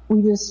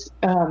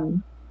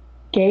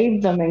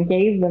gave them and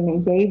gave them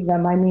and gave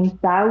them. I mean,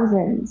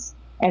 thousands.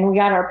 And we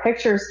got our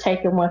pictures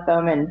taken with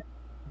them, and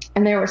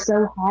they were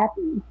so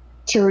happy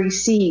to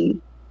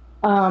receive.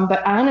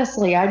 But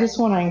honestly, I just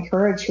want to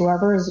encourage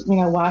whoever is,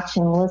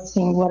 watching,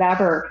 listening,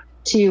 whatever,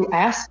 to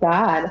ask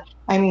God.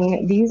 I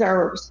mean, these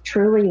are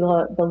truly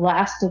the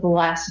last of the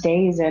last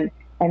days, and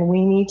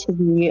we need to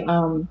be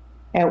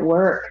at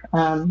work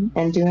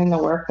and doing the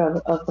work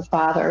of the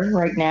Father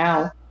right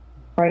now,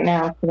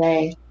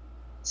 today.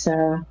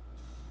 So.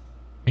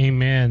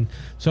 Amen.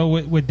 So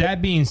with that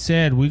being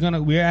said,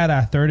 we're at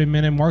our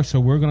 30-minute mark,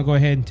 so we're gonna go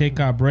ahead and take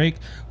our break.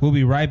 We'll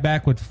be right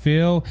back with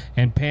Phil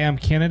and Pam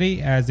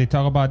Kennedy as they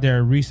talk about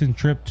their recent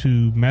trip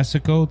to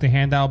Mexico to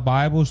hand out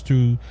Bibles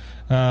through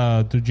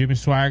Jimmy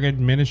Swaggart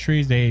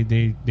Ministries. They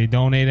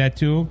donate that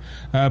to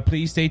them.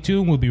 Please stay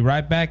tuned. We'll be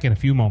right back in a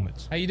few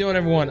moments. How you doing,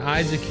 everyone?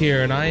 Isaac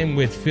here, and I am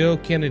with Phil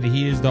Kennedy.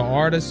 He is the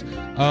artist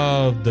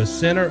of the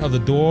Center of the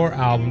Door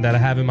album that I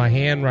have in my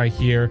hand right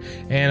here.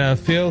 And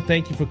Phil,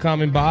 thank you for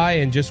coming by,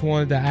 and just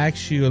wanted to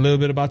ask you a little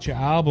bit about your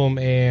album.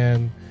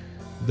 And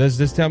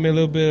just tell me a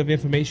little bit of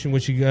information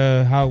what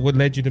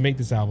led you to make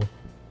this album.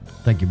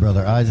 Thank you,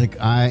 Brother Isaac.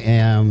 I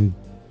am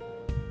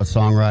a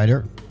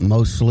songwriter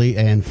mostly,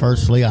 and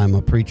firstly, I'm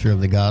a preacher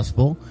of the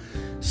gospel.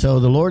 So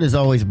the Lord has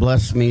always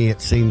blessed me,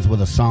 it seems,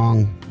 with a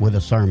song, with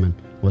a sermon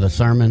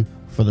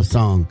for the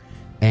song.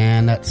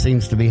 And that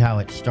seems to be how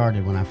it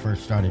started when I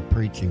first started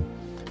preaching.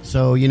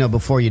 So,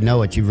 before you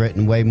know it, you've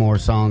written way more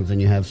songs than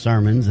you have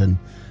sermons, and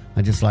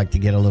I just like to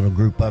get a little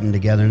group of them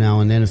together now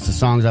and then. It's the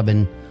songs I've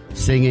been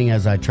singing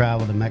as I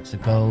travel to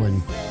Mexico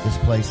and this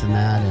place and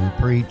that, and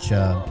preach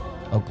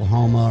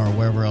Oklahoma or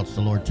wherever else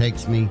the Lord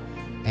takes me.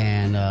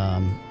 And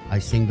I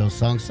sing those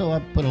songs, so I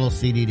put a little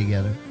CD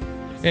together.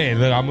 Hey,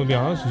 look, I'm going to be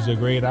honest, it's a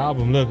great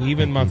album. Look,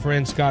 even my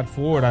friend Scott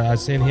Ford, I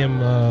sent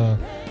him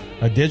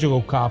a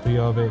digital copy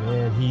of it,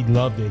 and he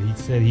loved it. He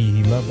said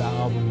he loved the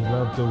album. He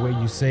loved the way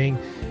you sing,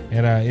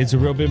 and it's a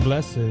real big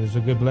blessing. It's a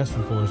good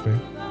blessing for us,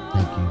 man.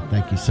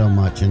 Thank you so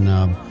much. And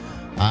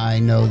I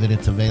know that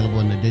it's available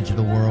in the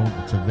digital world.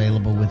 It's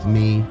available with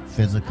me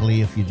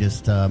physically. If you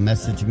just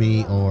message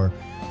me or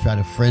try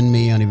to friend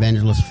me on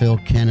Evangelist Phil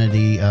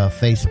Kennedy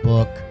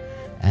Facebook.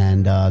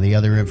 And the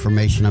other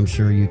information, I'm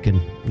sure you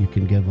can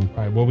give them.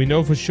 All right. Well, we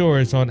know for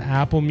sure it's on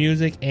Apple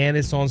Music and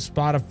it's on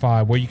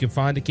Spotify, where you can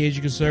find the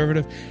Cajun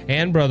Conservative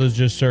and Brothers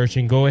Just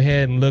Searching. Go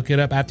ahead and look it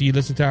up after you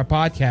listen to our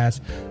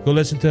podcast. Go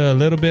listen to a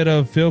little bit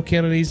of Phil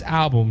Kennedy's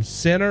album,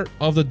 Center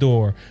of the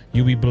Door.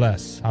 You'll be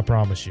blessed. I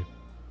promise you.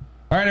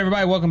 All right,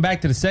 everybody, welcome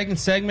back to the second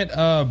segment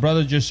of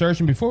Brothers Just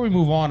Searching. Before we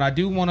move on, I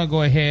do want to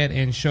go ahead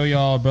and show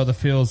y'all Brother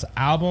Phil's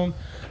album,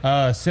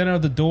 Center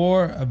of the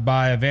Door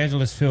by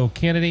Evangelist Phil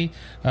Kennedy.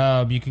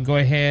 You can go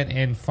ahead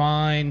and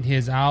find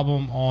his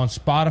album on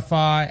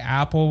Spotify,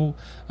 Apple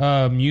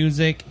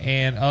Music,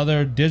 and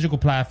other digital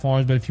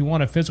platforms. But if you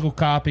want a physical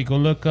copy, go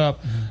look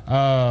up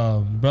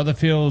Brother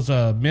Phil's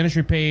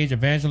ministry page,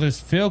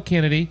 Evangelist Phil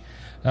Kennedy,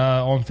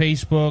 on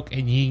Facebook,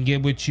 and he can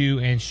get with you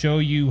and show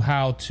you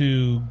how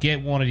to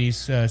get one of these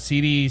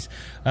CDs.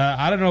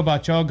 I don't know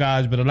about y'all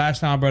guys, but the last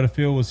time Brother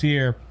Phil was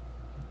here,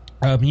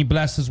 he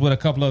blessed us with a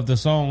couple of the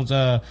songs.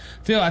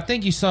 Phil, I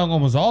think you sung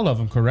almost all of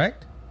them,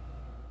 correct?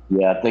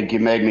 Yeah, I think you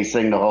made me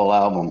sing the whole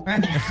album.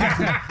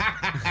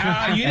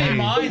 You didn't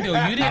mind,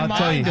 though. You didn't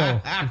mind,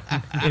 though.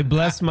 It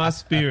blessed my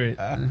spirit.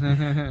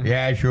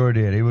 Yeah, I sure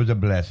did. It was a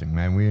blessing,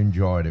 man. We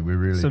enjoyed it. We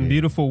really Some did.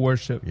 beautiful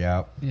worship.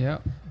 Yeah. Yeah.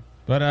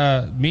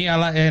 But me, I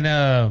like,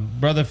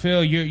 and Brother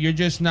Phil, you're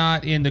just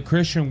not in the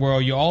Christian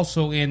world. You're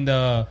also in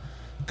the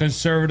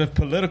conservative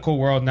political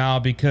world now,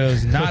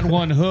 because Not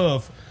One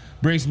Hoof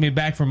brings me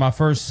back from my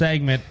first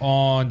segment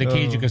on the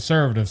Cajun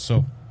Conservative.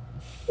 So,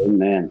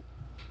 Amen.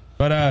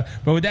 But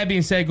with that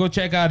being said, go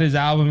check out his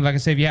album. Like I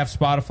said, if you have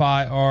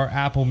Spotify or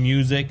Apple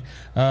Music,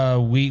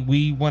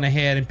 we went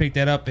ahead and picked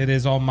that up. It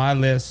is on my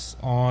list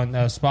on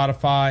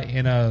Spotify.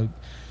 And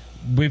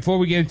before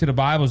we get into the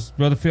Bibles,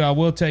 Brother Phil, I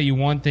will tell you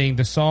one thing.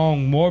 The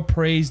song "More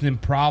Praise Than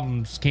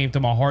Problems" came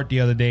to my heart the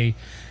other day,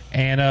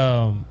 and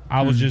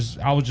I was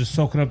just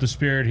soaking up the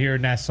Spirit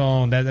hearing that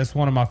song. That's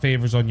one of my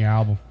favorites on your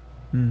album.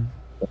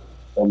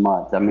 So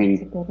much. I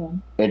mean,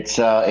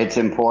 it's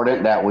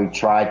important that we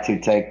try to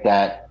take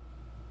that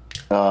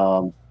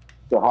to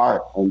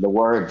heart. And the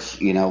words,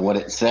 what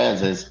it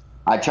says is,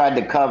 I tried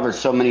to cover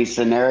so many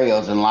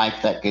scenarios in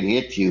life that could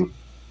hit you,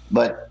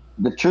 but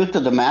the truth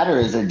of the matter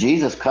is that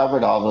Jesus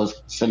covered all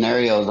those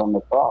scenarios on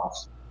the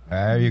cross.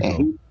 There you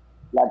go.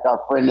 Like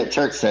our friend at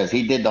church says,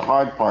 he did the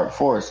hard part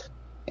for us.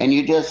 And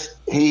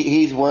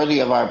he's worthy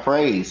of our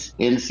praise,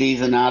 in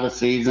season, out of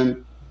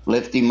season.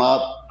 Lift him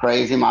up,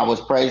 praise him. I was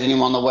praising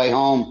him on the way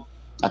home.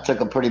 I took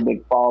a pretty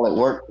big fall at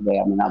work today.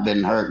 I mean, I've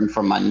been hurting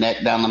from my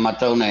neck down to my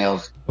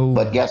toenails. Ooh.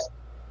 But guess,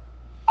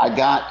 I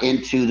got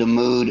into the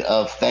mood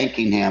of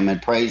thanking him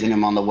and praising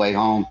him on the way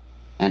home,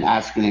 and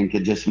asking him to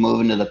just move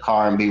into the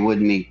car and be with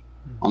me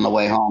on the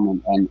way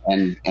home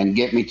and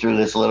get me through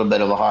this little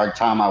bit of a hard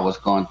time I was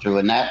going through.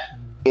 And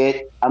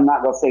I'm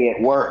not going to say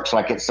it works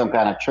like it's some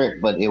kind of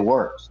trick, but it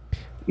works.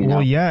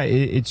 Well, yeah,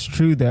 it's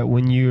true that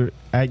when you're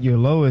at your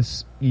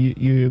lowest,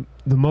 you're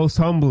the most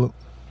humble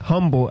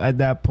at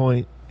that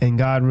point, and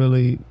God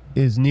really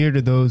is near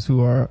to those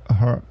who are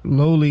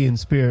lowly in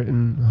spirit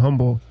and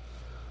humble.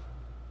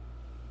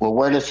 Well,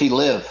 where does he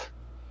live?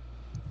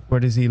 Where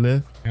does he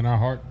live? In our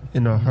heart.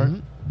 In our heart.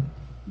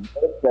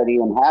 That he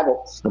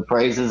inhabits the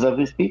praises of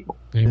his people.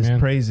 Amen. His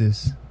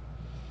praises.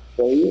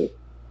 There he is.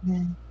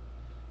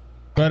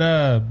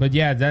 But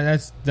yeah,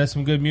 that's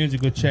some good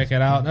music. Go check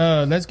it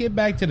out. Let's get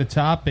back to the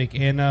topic,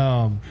 and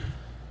I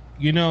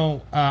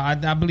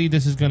believe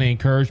this is going to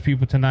encourage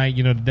people tonight.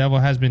 The devil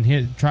has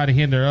been try to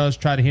hinder us,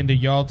 try to hinder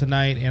y'all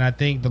tonight, and I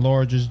think the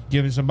Lord just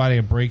giving somebody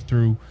a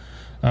breakthrough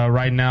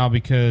right now,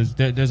 because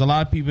there's a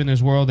lot of people in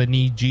this world that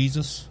need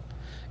Jesus.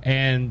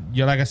 And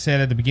like I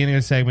said at the beginning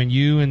of the segment,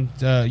 you and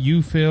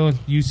you Phil, and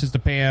you Sister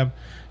Pam,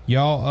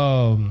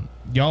 y'all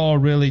are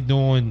really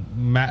doing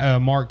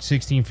Mark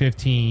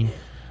 16:15.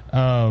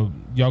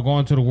 Y'all go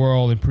into the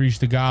world and preach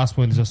the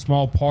gospel, and it's a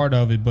small part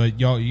of it, but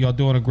y'all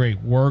doing a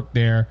great work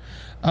there.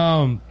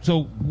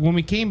 So when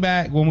we came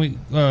back,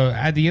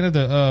 at the end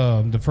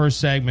of the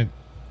first segment,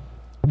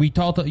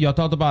 y'all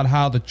talked about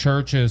how the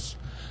churches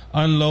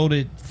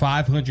unloaded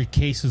 500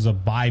 cases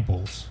of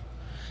Bibles,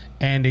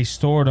 and they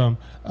stored them.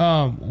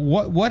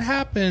 What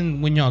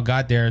happened when y'all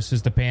got there,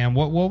 Sister Pam?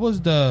 What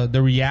was the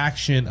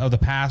reaction of the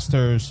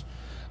pastors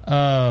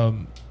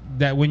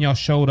that when y'all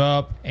showed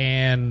up,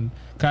 and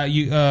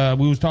we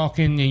was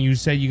talking, and you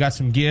said you got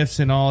some gifts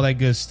and all that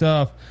good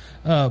stuff.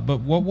 But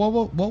what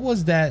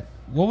was that?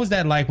 What was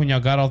that like when y'all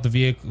got off the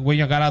vehicle? When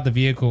y'all got out the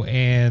vehicle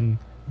and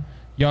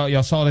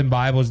y'all saw them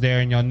Bibles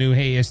there, and y'all knew,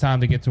 hey, it's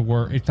time to get to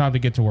work. It's time to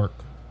get to work.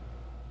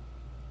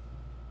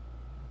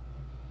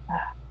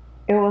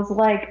 It was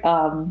like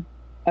a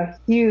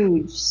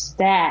huge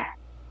stack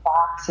of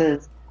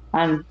boxes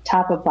on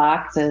top of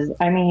boxes.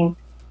 I mean,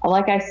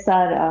 like I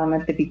said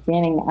at the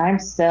beginning, I'm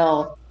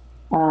still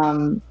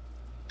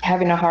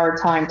having a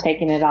hard time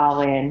taking it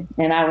all in,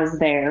 and I was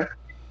there.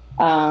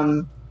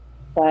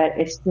 But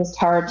it's just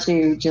hard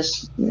to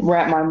just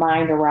wrap my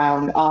mind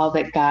around all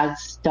that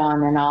God's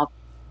done and all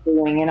he's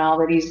doing and all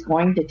that he's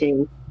going to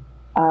do.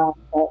 But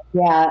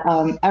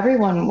yeah,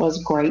 everyone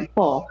was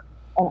grateful.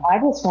 And I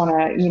just want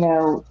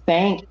to,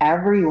 thank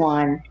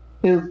everyone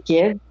who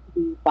gives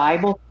the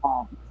Bible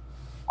funds.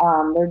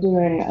 They're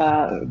doing,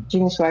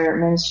 Junior Swagger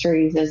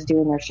Ministries is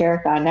doing their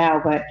share-a-thon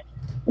now, but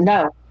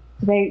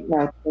they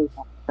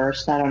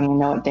first. I don't even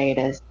know what day it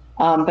is.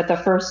 But the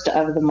first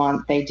of the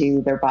month, they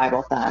do their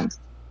Bible thons.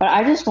 But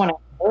I just want to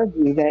encourage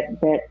you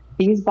that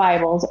these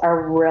Bibles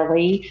are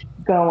really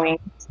going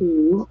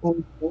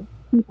to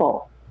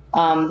people.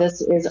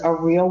 This is a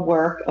real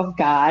work of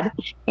God.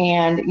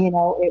 And,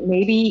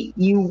 maybe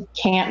you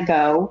can't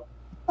go.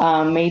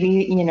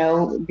 Maybe,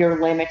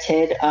 you're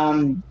limited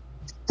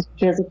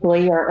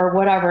physically or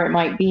whatever it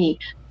might be.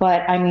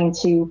 But, I mean,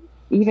 to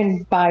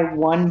even buy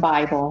one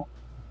Bible,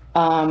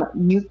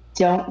 you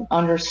don't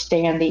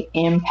understand the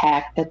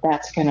impact that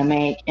that's going to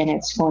make, and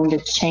it's going to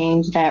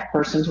change that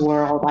person's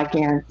world. I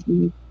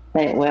guarantee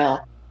that it will.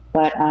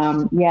 But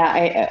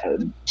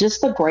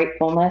just the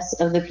gratefulness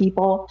of the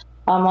people.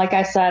 Like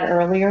I said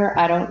earlier,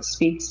 I don't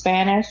speak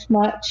Spanish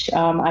much.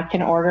 I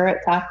can order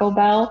at Taco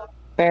Bell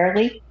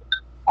barely,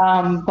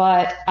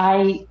 but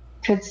I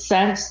could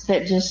sense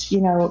that just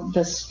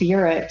the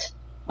spirit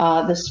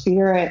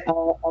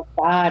of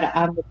God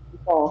on the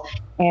people,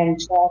 and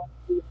just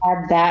we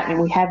have that, and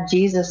we have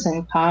Jesus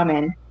in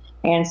common.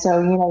 And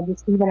so,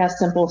 just even a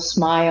simple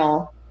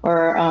smile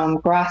or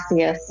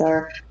gracias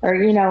or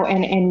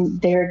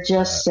and they're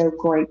just so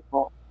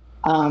grateful.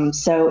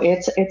 So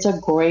it's a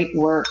great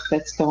work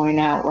that's going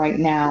out right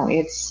now.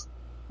 It's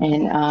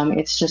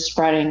just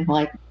spreading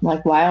like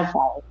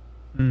wildfire.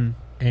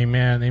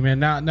 Amen.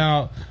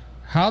 Now,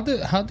 how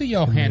do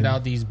y'all hand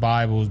out these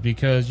Bibles?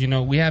 Because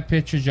we have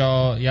pictures,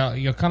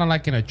 you're kind of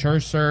like in a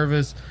church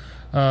service.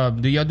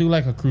 Do y'all do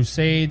like a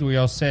crusade where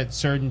y'all set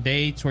certain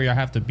dates where y'all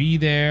have to be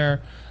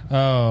there?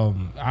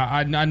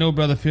 I know,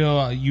 Brother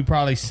Phil, you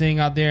probably sing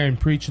out there and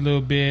preach a little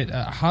bit.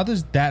 How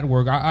does that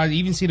work? I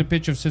even see the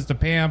picture of Sister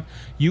Pam.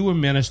 You were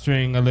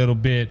ministering a little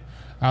bit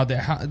out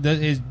there.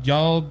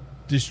 Y'all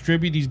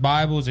distribute these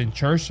Bibles in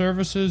church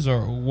services,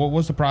 or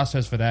what's the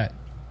process for that?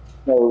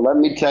 So let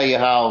me tell you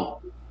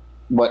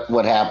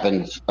what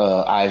happens,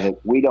 Isaac.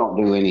 We don't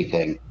do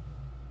anything.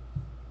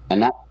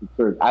 And that's the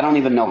truth. I don't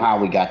even know how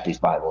we got these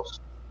Bibles.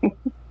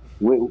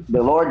 The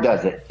Lord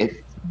does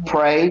it.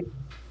 Pray,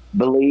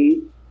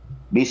 believe,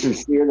 be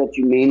sincere that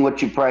you mean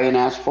what you pray and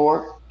ask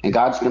for, and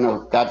God's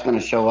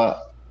gonna show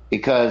up.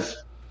 Because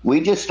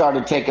we just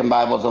started taking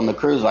Bibles on the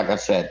cruise, like I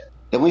said.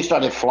 Then we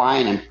started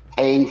flying and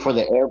paying for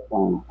the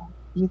airplane.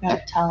 You got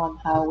to tell them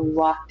how we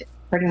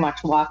pretty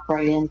much walked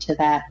right into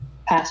that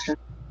pastor.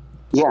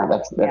 Yeah,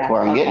 that's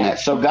where I'm getting at.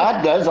 So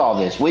God does all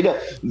this.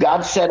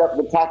 God set up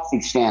the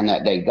taxi stand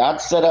that day. God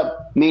set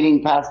up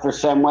meeting Pastor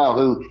Samuel,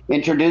 who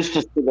introduced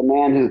us to the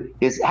man who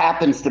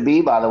happens to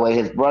be, by the way,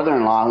 his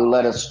brother-in-law, who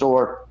let us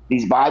store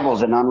these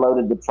Bibles and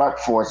unloaded the truck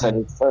for us at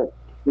his church.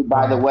 Who,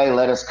 by the way,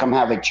 let us come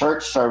have a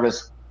church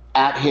service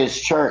at his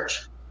church.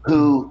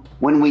 Who,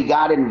 when we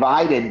got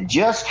invited,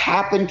 just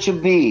happened to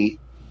be.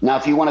 Now,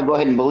 if you want to go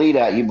ahead and believe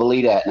that, you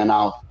believe that, and then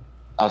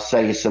I'll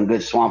sell you some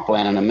good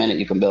swampland in a minute.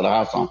 You can build a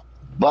house on.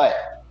 But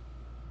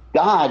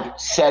God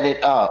set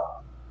it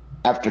up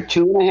after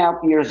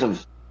 2.5 years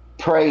of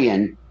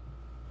praying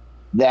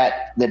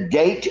that the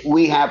date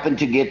we happened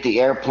to get the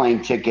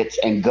airplane tickets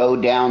and go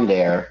down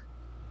there,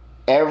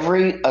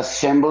 every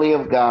Assembly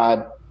of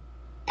God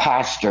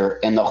pastor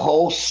in the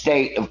whole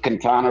state of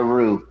Quintana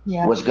Roo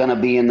was going to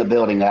be in the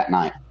building that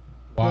night.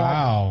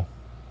 Wow.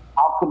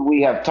 How could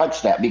we have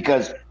touched that?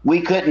 Because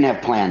we couldn't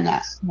have planned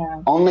that.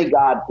 No. Only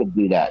God could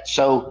do that.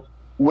 So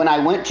when I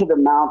went to the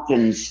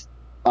mountains,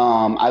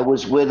 I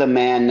was with a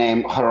man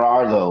named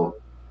Gerardo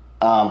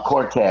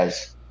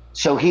Cortez.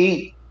 So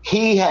he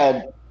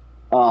had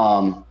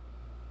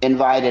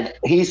invited,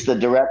 he's the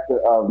director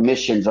of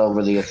missions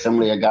over the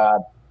Assembly of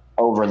God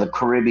over the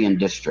Caribbean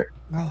district.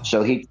 Oh.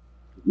 So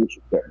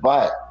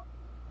but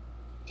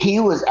he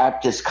was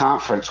at this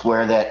conference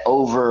where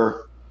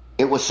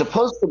it was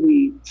supposed to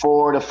be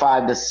 400 to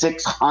 500 to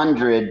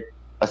 600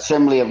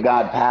 Assembly of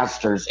God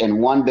pastors in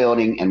one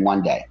building in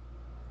one day.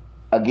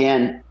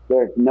 Again,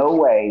 there's no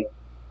way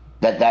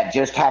that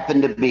just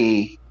happened to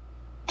be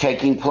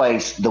taking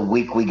place the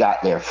week we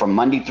got there, from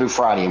Monday through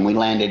Friday, and we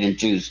landed in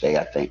Tuesday,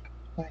 I think.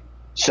 Right.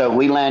 So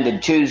we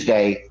landed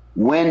Tuesday.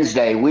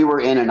 Wednesday, we were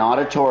in an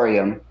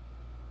auditorium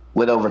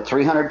with over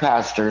 300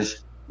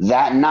 pastors.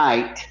 That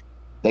night,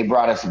 they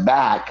brought us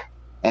back,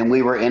 and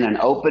we were in an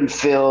open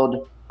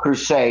field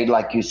crusade,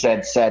 like you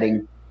said,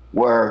 setting,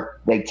 where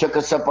they took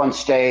us up on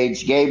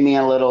stage, gave me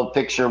a little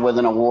picture with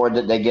an award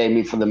that they gave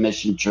me for the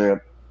mission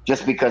trip,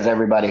 just because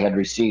everybody had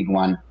received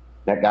one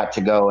that got to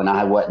go, and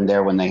I wasn't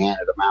there when they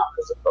handed them out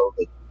because of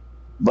COVID.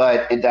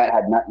 But that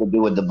had nothing to do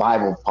with the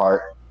Bible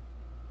part.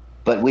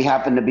 But we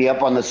happened to be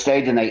up on the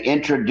stage, and they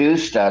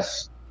introduced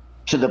us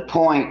to the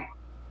point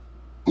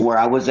where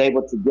I was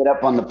able to get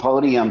up on the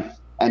podium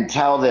and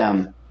tell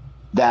them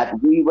that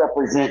we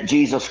represent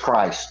Jesus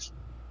Christ.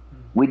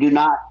 We do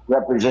not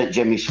represent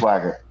Jimmy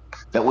Swaggart.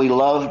 That we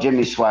love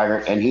Jimmy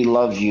Swaggart and he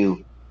loves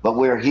you, but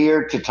we're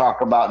here to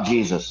talk about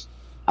Jesus.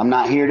 I'm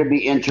not here to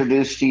be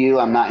introduced to you.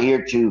 I'm not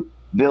here to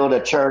build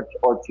a church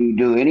or to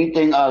do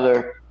anything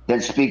other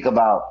than speak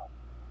about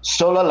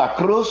sola la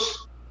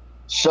cruz,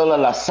 sola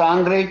la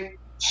sangre,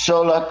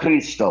 sola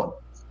Cristo.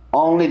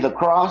 Only the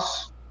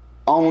cross,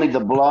 only the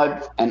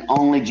blood, and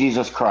only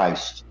Jesus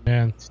Christ.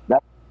 Man.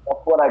 That's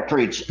what I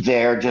preach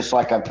there, just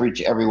like I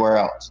preach everywhere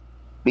else.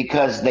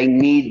 Because they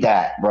need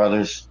that,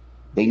 brothers.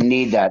 They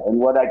need that. And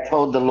what I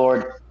told the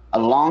Lord a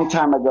long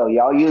time ago,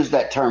 y'all use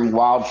that term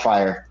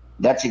wildfire.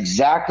 That's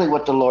exactly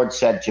what the Lord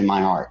said to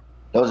my heart.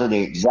 Those are the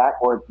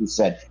exact words he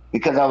said.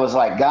 Because I was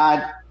like,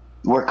 God,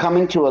 we're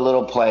coming to a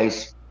little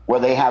place where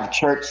they have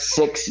church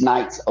 6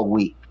 nights a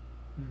week.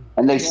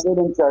 And they sit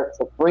in church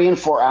for 3 and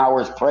 4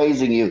 hours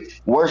praising you,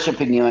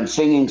 worshiping you, and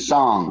singing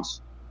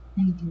songs.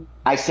 Mm-hmm.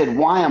 I said,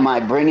 why am I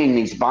bringing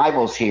these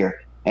Bibles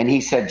here? And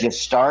he said,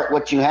 just start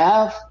what you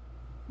have.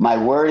 My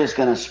word is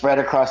going to spread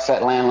across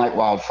that land like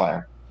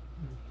wildfire.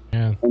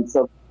 Yeah. And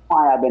so that's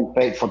why I've been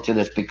faithful to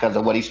this, because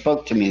of what he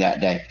spoke to me that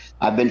day.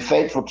 I've been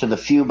faithful to the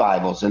few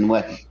Bibles. And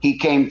when he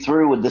came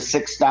through with the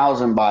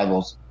 6,000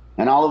 Bibles,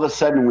 and all of a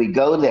sudden we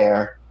go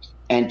there,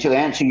 and to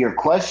answer your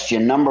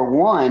question, number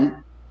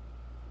one,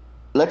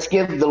 let's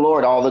give the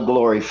Lord all the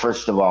glory,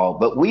 first of all.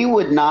 But we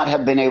would not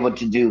have been able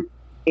to do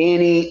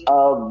any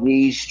of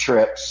these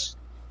trips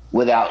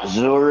without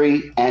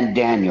Zuri and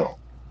Daniel,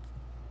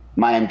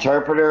 my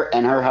interpreter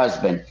and her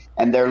husband,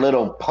 and their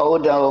little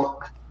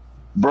podunk,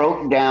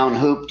 broke down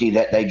hoopty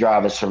that they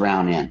drive us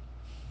around in.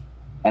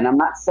 And I'm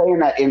not saying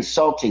that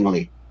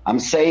insultingly. I'm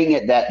saying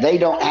it that they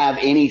don't have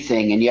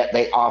anything, and yet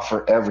they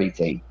offer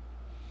everything.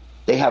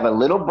 They have a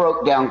little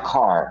broke down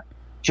car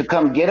to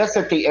come get us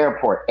at the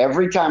airport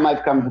every time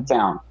I've come to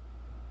town.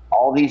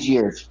 All these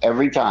years,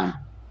 every time.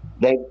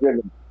 They've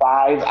driven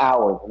 5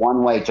 hours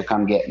one way to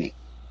come get me.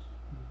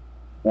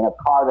 In a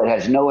car that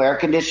has no air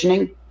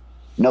conditioning,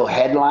 no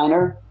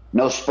headliner,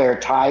 no spare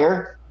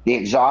tire. The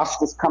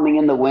exhaust is coming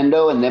in the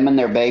window, and them and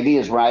their baby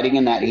is riding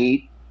in that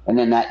heat and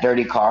in that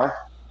dirty car.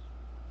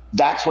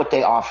 That's what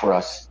they offer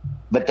us.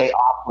 But they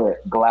offer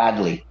it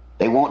gladly.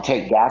 They won't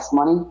take gas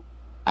money.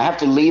 I have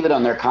to leave it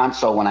on their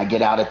console when I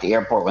get out at the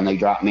airport when they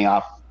drop me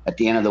off at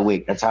the end of the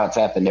week. That's how it's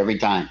happened every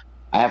time.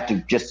 I have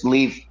to just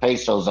leave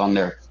pesos on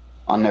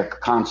their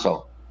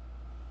console.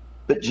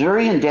 But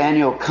Zuri and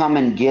Daniel come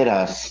and get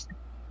us.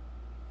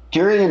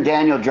 Zuri and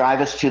Daniel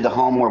drive us to the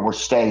home where we're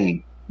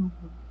staying.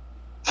 Mm-hmm.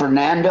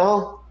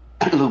 Fernando,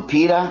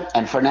 Lupita,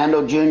 and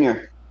Fernando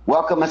Jr.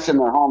 welcome us in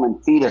their home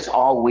and feed us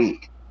all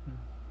week.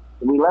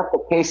 We left a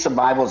case of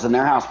Bibles in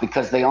their house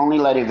because they only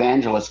let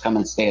evangelists come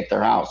and stay at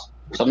their house.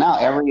 So now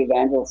every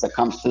evangelist that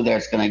comes through there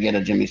is going to get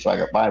a Jimmy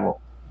Swaggart Bible.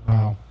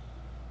 Wow.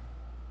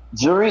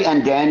 Zuri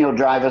and Daniel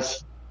drive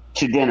us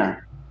to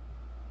dinner,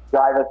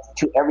 drive us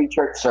to every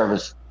church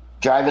service,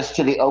 drive us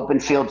to the open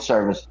field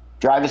service,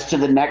 drive us to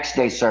the next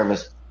day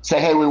service. Say,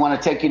 hey, we want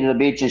to take you to the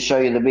beach and show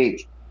you the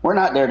beach. We're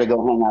not there to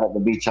go hang out at the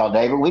beach all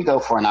day, but we go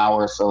for an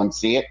hour or so and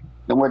see it.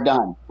 Then we're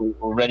done.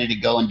 We're ready to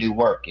go and do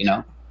work, you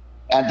know.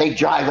 And they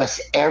drive us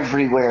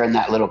everywhere in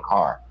that little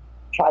car.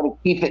 Try to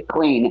keep it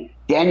clean.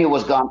 Daniel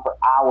was gone for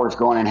hours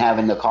going and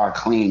having the car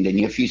cleaned. And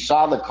if you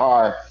saw the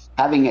car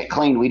having it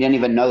cleaned, we didn't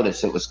even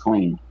notice it was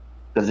clean,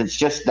 because it's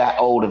just that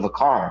old of a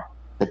car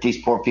that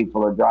these poor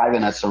people are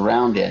driving us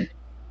around in.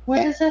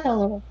 What is it, a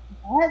little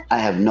Chevette? I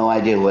have no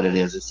idea what it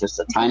is. It's just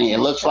a tiny, it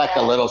looks like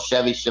a little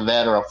Chevy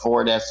Chevette or a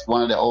Ford S,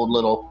 one of the old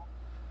little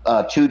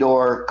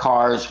 2-door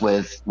cars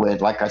with,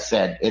 like I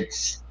said,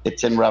 it's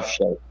in rough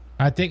shape.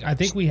 I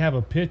think we have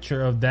a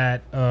picture of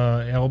that.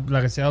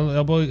 Like I said,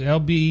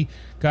 LB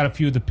got a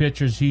few of the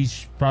pictures.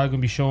 He's probably going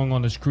to be showing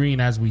on the screen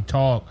as we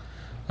talk.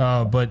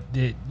 But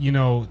I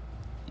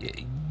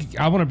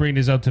want to bring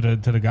this up to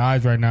the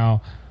guys right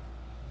now.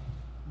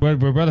 Where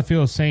Brother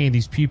Phil is saying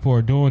these people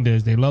are doing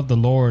this, they love the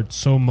Lord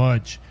so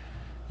much.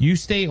 You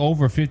stay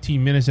over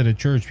 15 minutes at a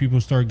church,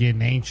 people start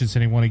getting anxious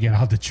and they want to get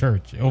out the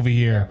church over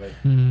here,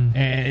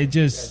 and it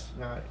just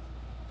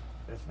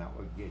that's not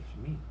what gets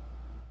me.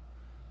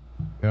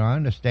 You know, I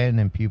understand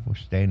them people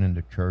staying in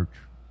the church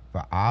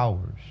for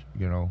hours,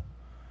 you know,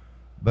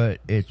 but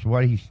it's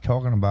what he's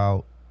talking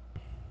about.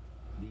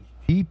 These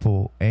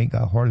people ain't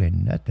got hardly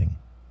nothing,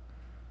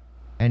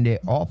 and they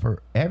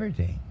offer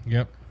everything.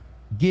 Yep.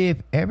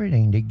 Give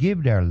everything. They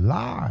give their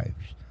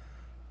lives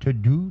to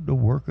do the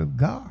work of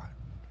God.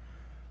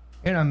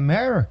 In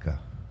America,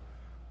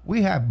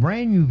 we have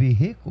brand new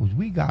vehicles.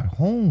 We got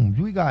homes.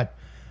 We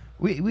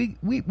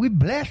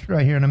blessed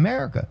right here in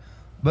America.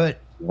 But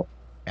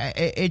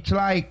it's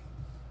like,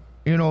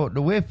 you know,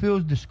 the way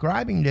Phil's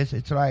describing this,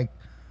 it's like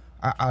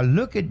I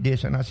look at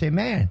this and I say,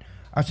 man,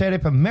 I said,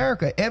 if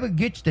America ever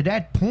gets to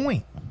that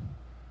point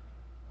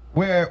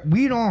where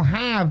we don't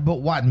have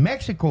but what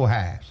Mexico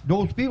has,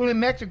 those people in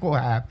Mexico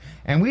have,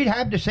 and we'd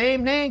have the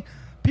same thing,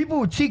 people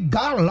would seek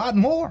God a lot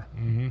more.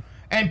 Mm-hmm.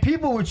 And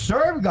people would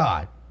serve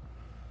God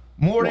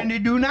more than they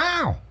do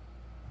now.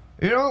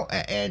 You know,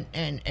 and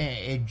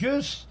it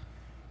just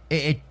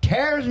it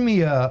tears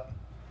me up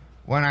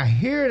when I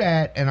hear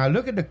that, and I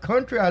look at the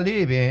country I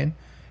live in,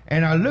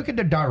 and I look at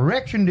the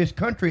direction this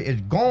country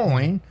is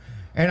going,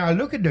 and I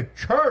look at the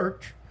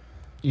church,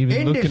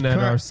 Even looking at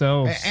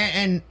ourselves,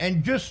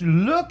 and just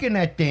looking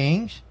at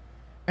things,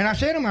 and I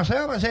said to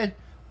myself, I said,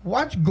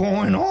 what's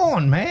going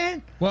on,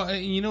 man? Well,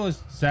 you know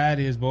what's sad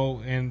is,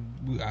 Bo, and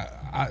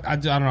I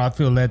don't know, I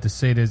feel led to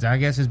say this. I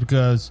guess it's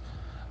because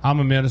I'm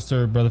a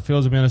minister, Brother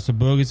Phil's a minister,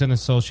 Boogie's an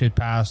associate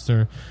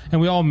pastor, and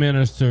we all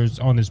ministers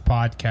on this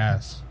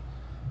podcast.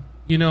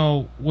 You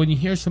know, when you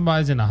hear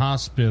somebody's in the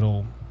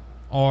hospital,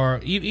 or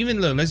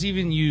even look, let's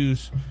even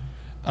use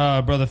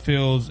Brother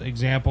Phil's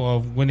example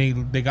of when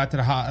they got to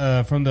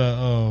the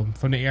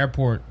from the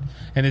airport,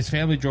 and his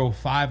family drove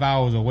 5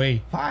 hours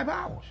away. 5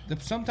 hours.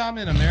 Sometime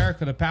in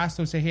America, the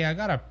pastor would say, "Hey, I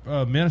got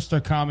a minister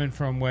coming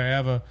from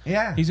wherever.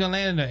 Yeah, he's gonna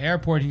land in the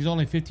airport. He's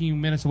only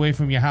 15 minutes away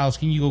from your house.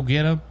 Can you go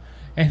get him?"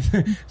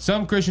 And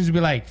some Christians would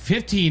be like,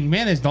 15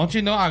 minutes? Don't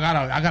you know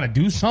I gotta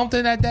do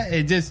something at that?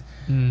 It just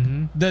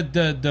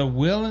the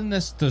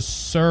willingness to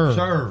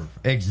serve.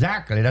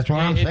 Exactly. That's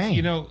what I'm saying.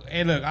 You know,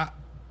 and look,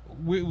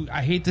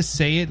 I hate to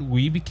say it,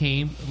 we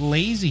became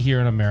lazy here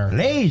in America.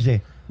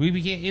 Lazy. We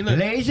became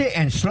lazy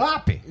and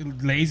sloppy.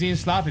 Lazy and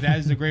sloppy. That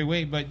is a great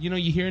way. But you know,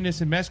 you're hearing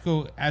this in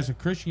Mexico as a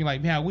Christian. You're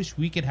like, man, I wish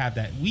we could have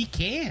that. We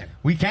can.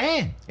 We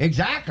can.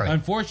 Exactly.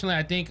 Unfortunately,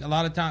 I think a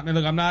lot of times. And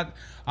look,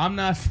 I'm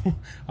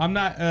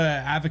not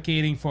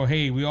advocating for,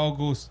 hey, we all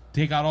go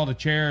take out all the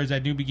chairs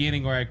at New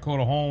Beginning or at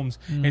Coda Homes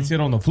and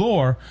sit on the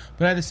floor.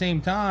 But at the same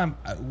time,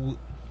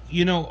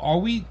 you know, are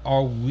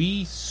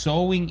we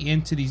sowing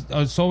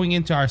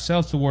into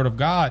ourselves the Word of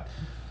God?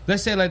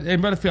 Let's say, like,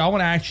 and Brother Phil, I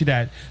want to ask you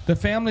that the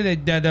family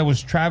that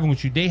was traveling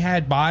with you, they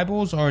had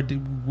Bibles, or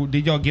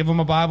did y'all give them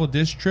a Bible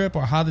this trip,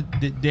 or how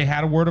did they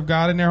had a Word of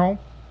God in their home?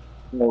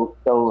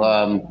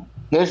 So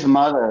his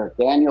mother,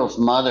 Daniel's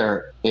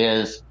mother,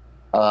 has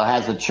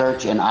a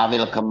church in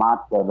Avila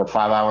Camacho, the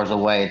 5 hours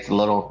away. It's a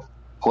little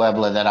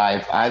pueblo that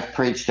I've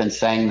preached and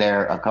sang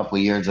there a couple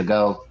of years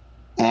ago,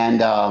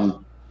 and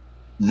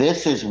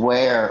this is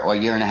where, or a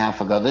year and a half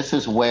ago, this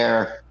is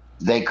where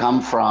they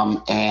come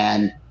from.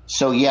 And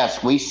so,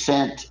 yes, we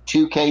sent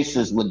 2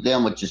 cases with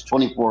them, which is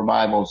 24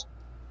 Bibles.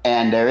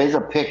 And there is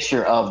a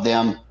picture of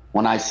them.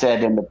 When I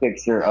said in the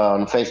picture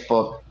on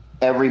Facebook,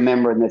 every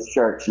member in this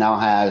church now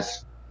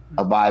has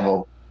a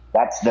Bible.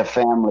 That's the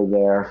family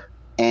there.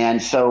 And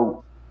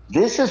so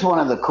this is one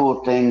of the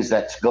cool things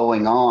that's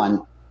going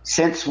on.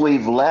 Since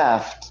we've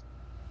left,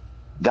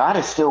 God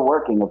is still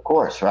working, of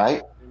course,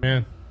 right?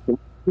 Amen. We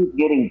keep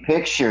getting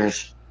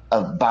pictures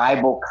of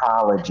Bible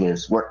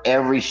colleges where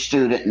every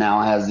student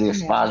now has the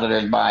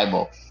expositor's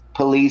Bible,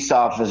 police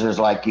officers,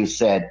 like you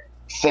said,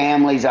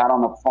 families out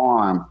on the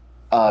farm,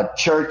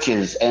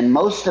 churches. And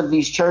most of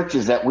these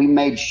churches that we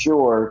made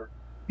sure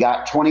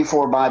got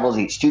 24 Bibles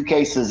each, 2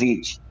 cases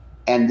each.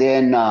 And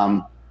then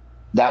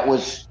that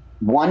was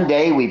one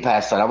day we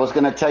passed that. I was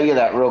going to tell you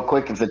that real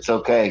quick if it's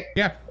okay.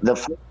 Yeah. The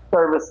first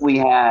service we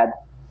had,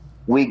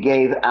 we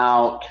gave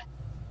out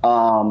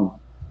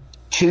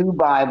 2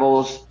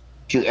 Bibles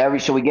to every,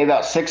 so we gave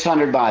out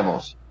 600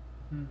 Bibles.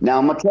 Now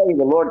I'm going to tell you,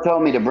 the Lord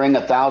told me to bring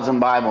 1,000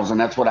 Bibles, and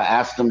that's what I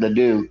asked them to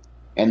do.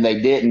 And they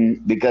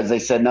didn't, because they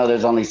said, no,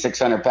 there's only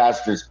 600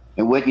 pastors.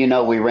 And wouldn't you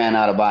know, we ran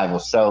out of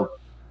Bibles. So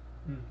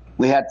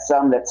we had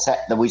some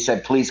that we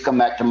said, please come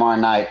back tomorrow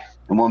night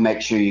and we'll make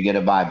sure you get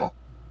a Bible.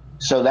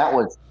 So that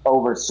was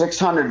over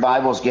 600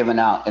 Bibles given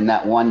out in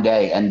that one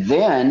day. And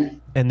then.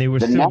 And they were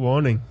still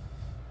wanting.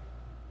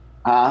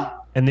 Huh?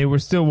 And they were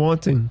still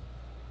wanting.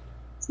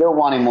 Still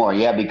wanting more,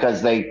 yeah,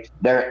 because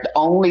they're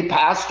only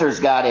pastors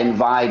got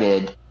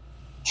invited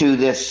to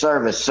this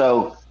service.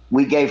 So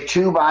we gave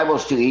 2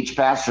 Bibles to each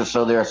pastor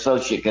so their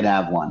associate could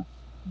have one.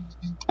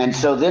 And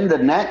so then the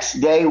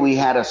next day we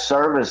had a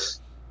service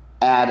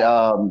at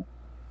a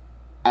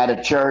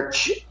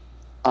church.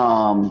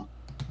 Brother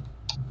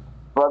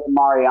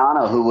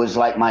Mariano, who was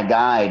like my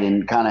guide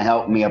and kind of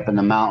helped me up in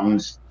the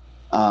mountains,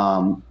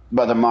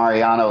 Brother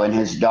Mariano and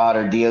his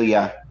daughter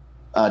Delia,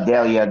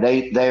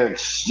 they're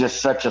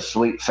just such a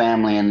sweet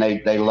family, and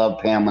they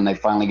loved Pam when they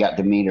finally got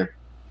to meet her.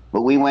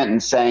 But we went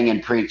and sang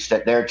and preached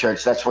at their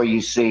church. That's where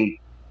you see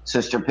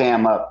Sister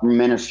Pam up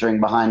ministering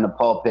behind the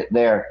pulpit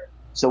there.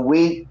 So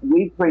we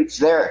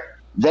preached there.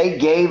 They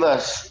gave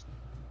us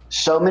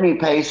so many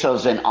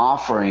pesos in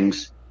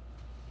offerings.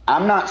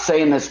 I'm not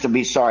saying this to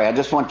be sorry. I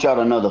just want y'all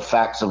to know the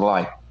facts of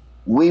life.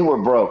 We were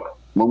broke.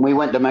 When we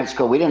went to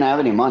Mexico, we didn't have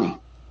any money.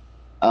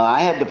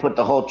 I had to put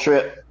the whole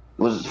trip,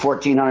 it was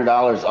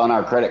 $1,400 on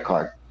our credit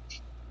card.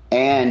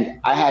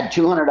 And I had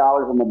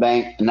 $200 in the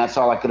bank, and that's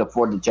all I could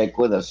afford to take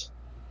with us.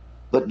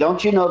 But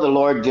don't you know, the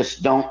Lord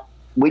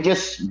we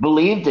just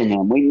believed in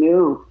him. We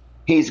knew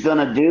he's going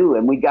to do.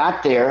 And we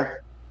got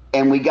there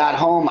and we got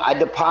home. I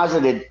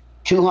deposited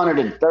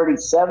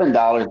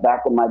 $237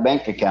 back in my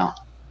bank account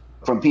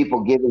from people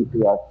giving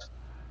to us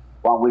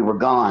while we were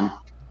gone.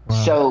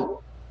 Wow.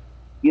 So,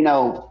 you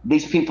know,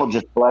 these people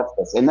just blessed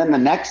us. And then the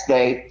next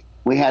day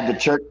we had the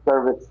church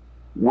service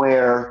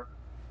where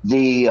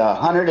the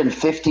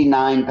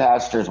 159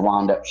 pastors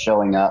wound up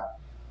showing up.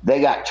 They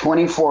got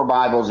 24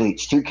 Bibles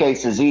each, 2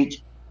 cases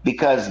each,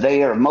 because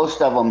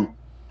most of them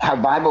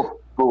have Bible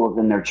schools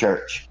in their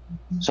church.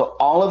 So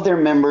all of their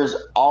members,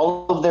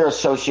 all of their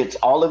associates,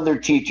 all of their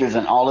teachers,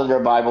 and all of their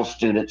Bible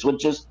students,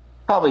 which is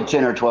probably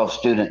 10 or 12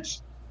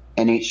 students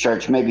in each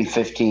church, maybe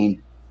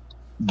 15,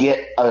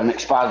 get an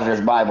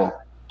expositor's Bible.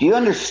 Do you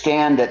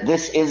understand that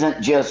this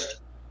isn't just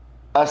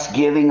us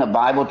giving a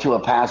Bible to a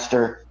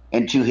pastor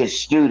and to his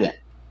student?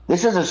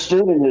 This is a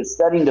student who's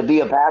studying to be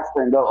a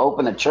pastor and go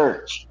open a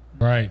church.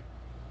 Right.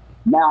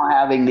 Now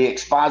having the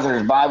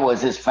expositor's Bible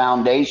as his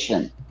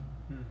foundation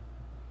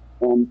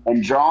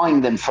and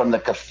drawing them from the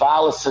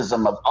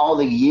Catholicism of all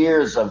the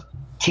years of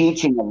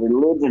teaching of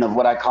religion, of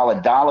what I call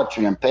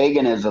idolatry and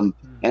paganism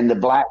and the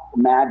black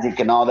magic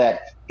and all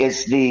that.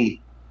 It's the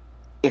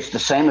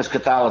same as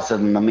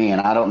Catholicism to me, and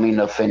I don't mean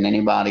to offend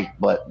anybody,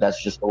 but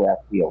that's just the way I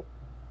feel.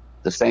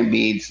 The same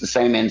beads, the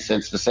same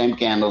incense, the same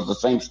candles, the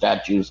same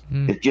statues.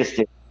 It's just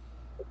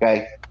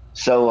okay.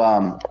 So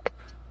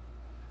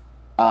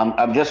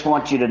I just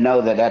want you to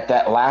know that at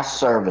that last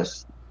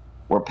service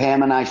where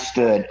Pam and I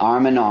stood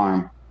arm in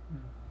arm,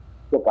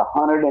 took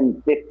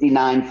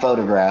 159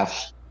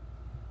 photographs,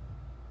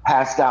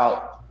 passed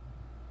out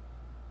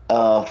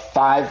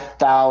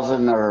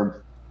 5,000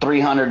 or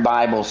 300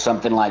 Bibles,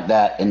 something like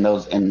that,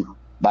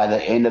 by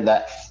the end of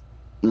that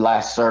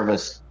last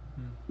service.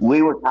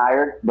 We were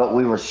tired, but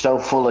we were so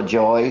full of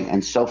joy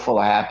and so full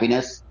of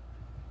happiness.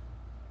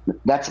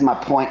 That's my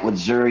point with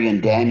Zuri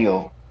and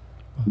Daniel.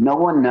 No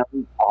one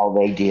knows all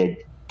they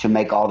did to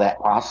make all that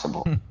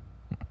possible.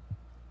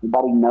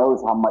 Nobody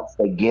knows how much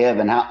they give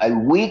and how a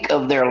week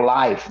of their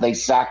life they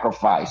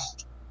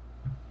sacrificed.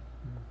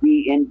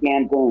 Be in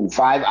Cancun,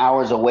 5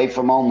 hours away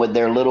from home with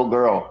their little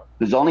girl,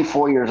 who's only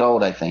 4 years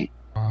old, I think.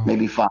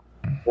 Maybe 5,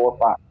 4 or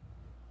 5.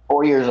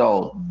 4 years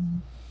old.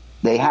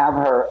 They have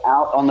her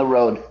out on the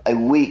road a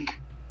week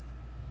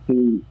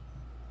to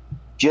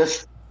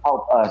just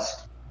help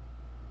us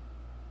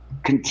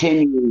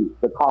continue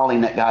the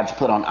calling that God's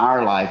put on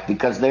our life,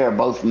 because they are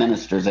both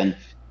ministers. And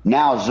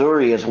now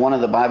Zuri is one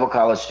of the Bible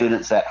college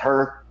students that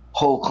her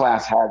whole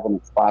class has an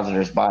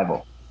expositor's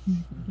Bible.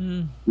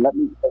 Let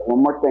me say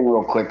one more thing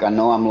real quick. I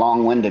know I'm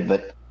long-winded,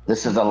 but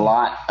this is a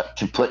lot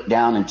to put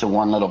down into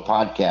one little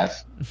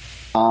podcast.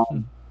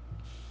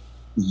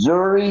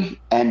 Zuri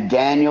and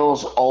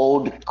Daniel's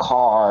old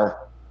car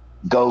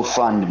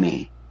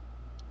GoFundMe.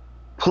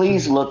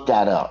 Please look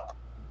that up.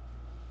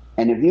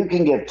 And if you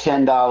can give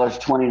 $10, $20,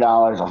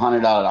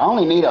 $100, I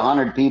only need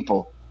 100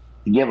 people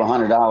to give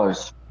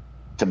 $100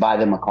 to buy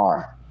them a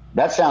car.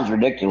 That sounds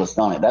ridiculous,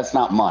 don't it? That's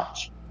not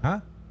much. Huh?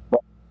 But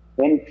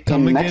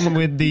Come again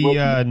with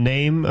the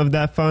name of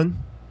that fund?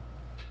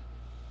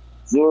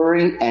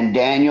 Zuri and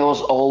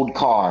Daniel's old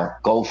car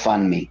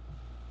GoFundMe.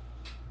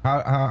 How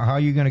are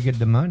you going to get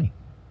the money?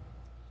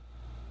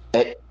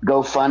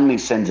 GoFundMe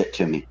sends it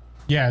to me.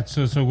 Yeah,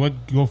 so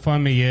what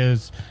GoFundMe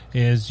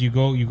is you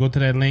go to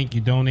that link,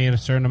 you donate a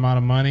certain amount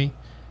of money,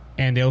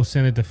 and they'll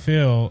send it to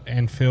Phil,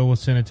 and Phil will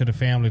send it to the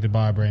family to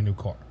buy a brand new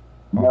car.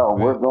 No,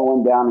 we're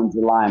going down in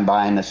July and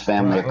buying this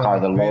family a car.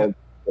 The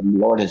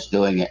Lord is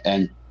doing it,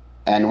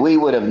 and we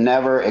would have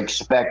never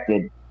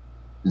expected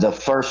the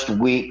first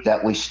week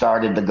that we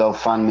started the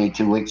GoFundMe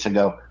 2 weeks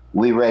ago.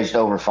 We raised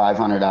over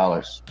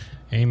 $500.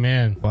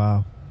 Amen.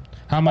 Wow.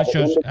 How much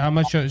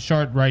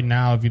short right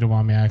now, if you don't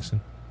mind me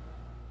asking?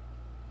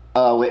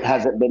 It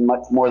hasn't been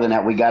much more than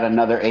that. We got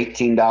another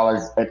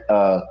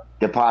 $18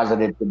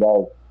 deposited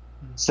today.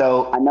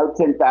 So I know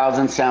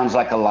 $10,000 sounds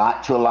like a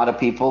lot to a lot of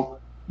people,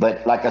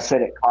 but like I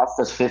said, it cost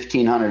us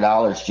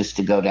 $1,500 just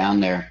to go down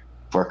there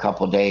for a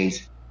couple of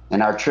days.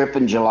 And our trip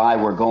in July,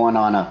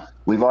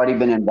 we've already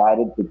been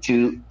invited to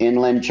 2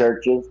 inland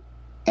churches,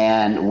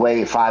 and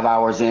 5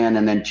 hours in,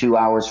 and then 2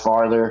 hours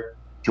farther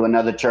to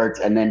another church,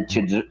 and then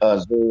to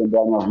Zuri and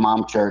Daniel's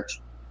mom church.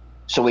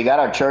 So we got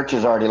our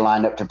churches already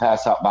lined up to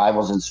pass out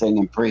Bibles and sing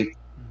and preach,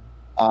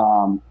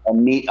 and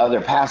meet other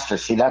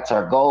pastors. See, that's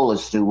our goal,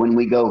 is to, when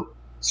we go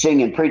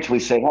sing and preach, we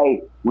say,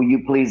 hey, will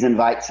you please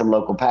invite some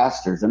local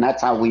pastors? And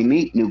that's how we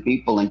meet new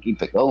people and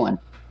keep it going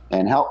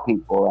and help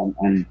people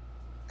and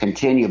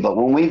continue. But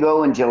when we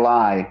go in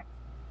July,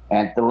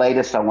 at the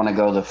latest, I want to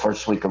go the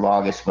first week of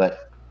August,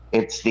 but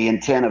it's the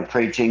intent of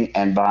preaching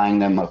and buying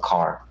them a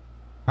car.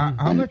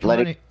 How much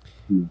money?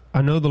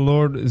 I know the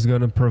Lord is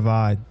going to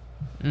provide.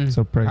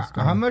 So praise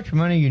God. How much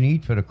money you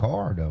need for the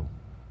car, though?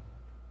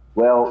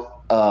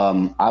 Well,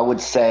 I would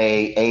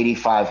say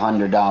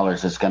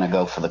 $8,500 is going to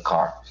go for the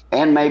car,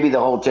 and maybe the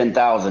whole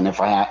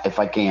 $10,000 if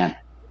I can.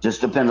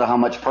 Just depends on how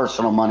much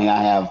personal money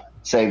I have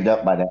saved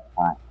up by that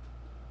time.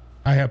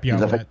 I help you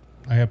out with that.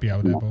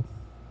 Bo.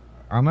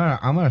 I'm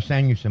gonna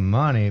send you some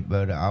money,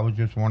 but I was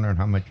just wondering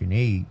how much you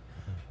need.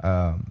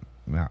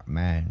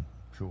 Man,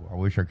 sure, I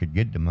wish I could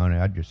get the money.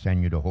 I'd just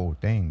send you the whole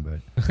thing, but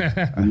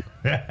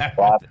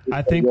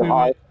I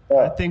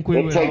think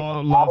we would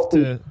all love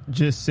to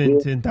just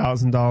send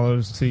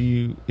 $10,000 to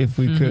you if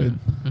we could.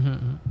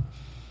 And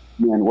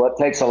what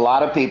takes a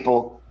lot of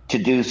people to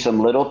do some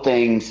little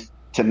things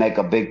to make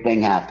a big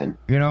thing happen.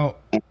 You know,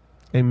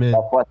 Amen.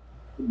 That's what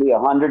it could be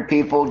 100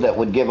 people that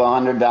would give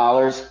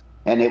 $100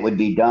 and it would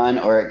be done,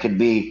 or it could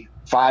be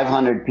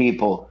 500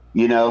 people,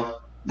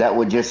 that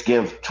would just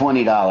give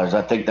 $20.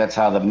 I think that's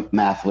how the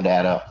math would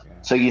add up.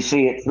 So you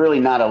see, it's really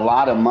not a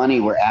lot of money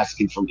we're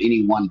asking from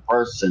any one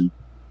person.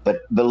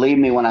 But believe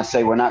me when I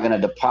say we're not going to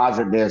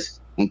deposit this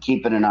and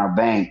keep it in our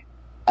bank.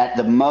 At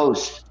the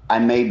most, I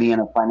may be in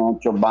a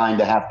financial bind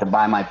to have to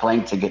buy my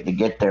plane ticket to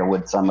get there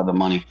with some of the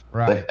money.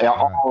 Right, But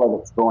all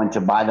of it's going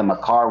to buy them a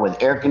car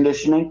with air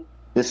conditioning.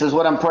 This is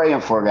what I'm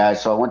praying for,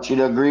 guys. So I want you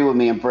to agree with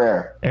me in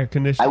prayer. Air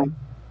conditioning.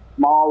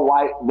 Small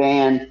white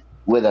van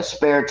with a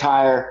spare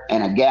tire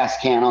and a gas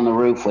can on the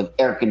roof with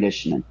air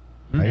conditioning.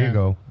 there you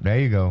go. There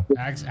you go.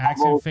 Ask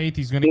in faith,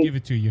 he's going to give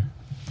it to you.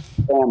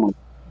 Family.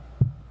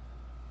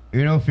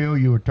 You know, Phil,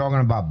 you were talking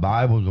about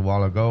Bibles a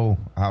while ago,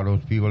 how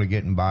those people are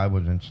getting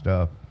Bibles and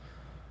stuff.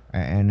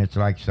 And it's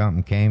like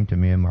something came to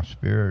me in my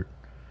spirit.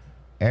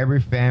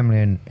 Every family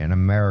in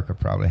America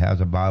probably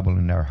has a Bible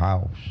in their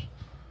house.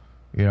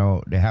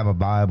 They have a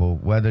Bible,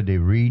 whether they're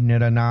reading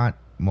it or not.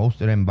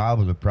 Most of them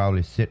Bibles are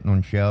probably sitting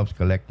on shelves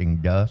collecting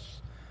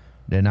dust.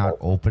 They're not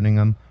opening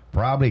them.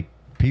 Probably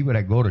people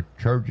that go to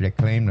church that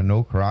claim to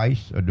know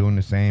Christ are doing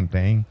the same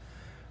thing.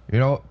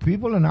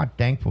 People are not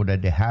thankful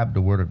that they have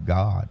the Word of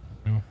God.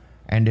 No.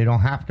 And they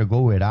don't have to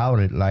go without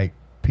it like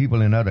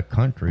people in other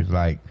countries,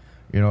 like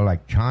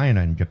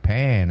China and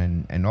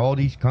Japan and all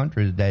these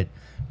countries that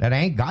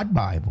ain't got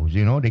Bibles.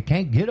 They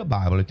can't get a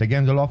Bible. It's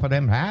against the law for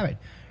them to have it.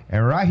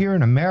 And right here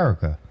in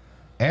America,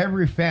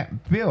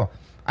 Phil,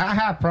 I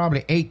have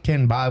probably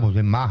 8-10 Bibles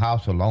in my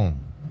house alone.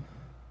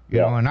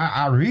 And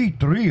I read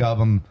 3 of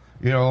them,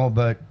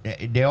 but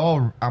they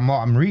all,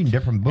 I'm reading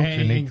different books.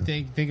 And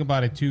think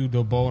about it too,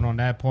 though, Bowen, on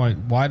that point.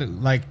 Why do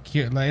look?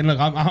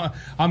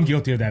 I'm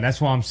guilty of that.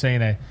 That's why I'm saying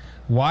that.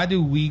 Why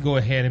do we go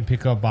ahead and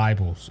pick up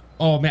Bibles?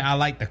 Oh man, I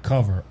like the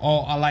cover. Oh,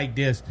 I like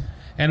this.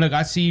 And look,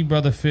 I see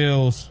Brother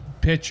Phil's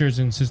pictures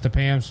and Sister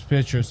Pam's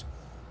pictures.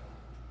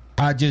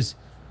 I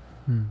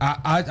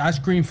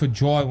scream for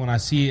joy when I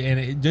see it,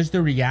 and just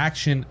the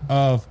reaction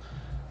of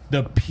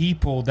the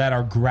people that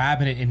are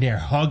grabbing it and they're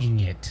hugging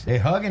it. They're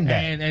hugging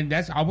that. And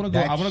that's I want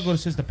to go to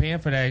Sister Pam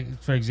for that.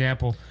 For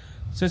example,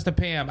 Sister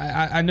Pam,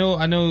 I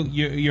know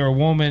you're a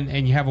woman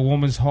and you have a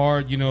woman's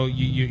heart.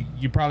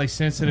 You're probably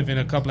sensitive in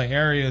a couple of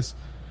areas.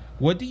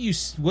 What do you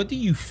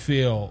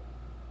feel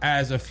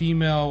as a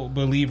female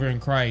believer in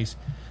Christ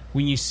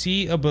when you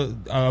see a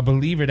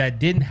believer that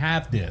didn't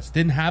have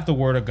the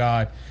Word of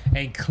God,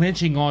 and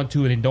clenching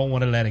onto it and don't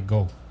want to let it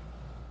go?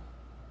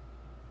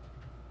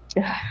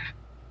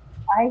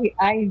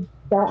 I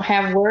don't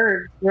have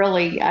words,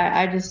 really.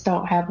 I just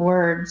don't have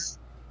words.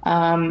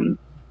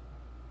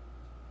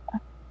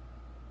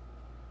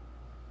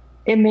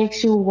 It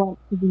makes you want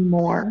to do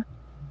more.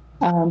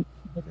 You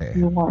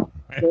want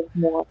to do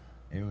more.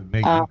 It would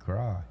make me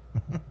cry.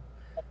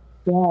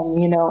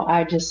 Yeah,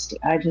 I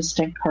just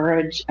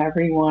encourage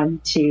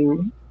everyone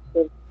to,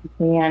 if you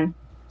can,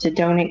 to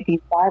donate these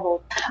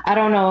Bibles. I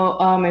don't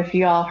know if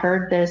you all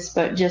heard this,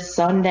 but just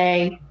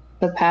Sunday,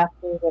 the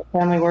pastors at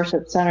Family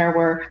Worship Center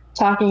were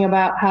talking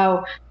about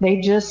how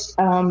they just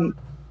passed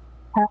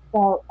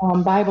out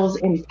Bibles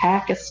in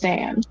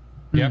Pakistan.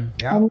 Yep.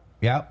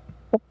 Yep.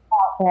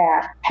 About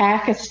that,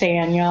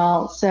 Pakistan,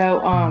 y'all. So,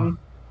 I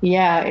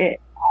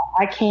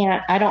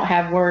don't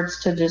have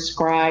words to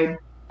describe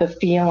the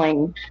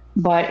feeling,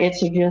 but it's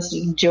just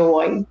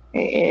joy.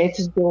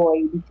 It's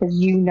joy because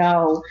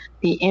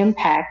the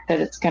impact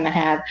that it's going to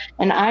have.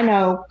 And I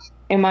know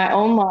in my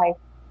own life,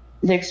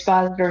 the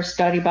Expositor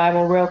Study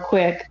Bible, real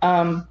quick,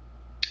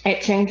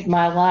 it changed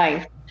my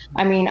life.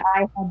 I mean,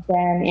 I had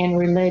been in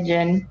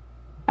religion,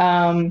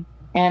 and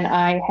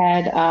I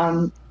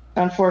had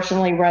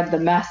unfortunately read the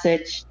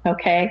Message.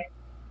 Okay,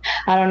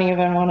 I don't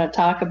even want to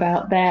talk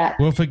about that.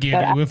 We'll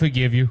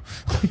forgive you.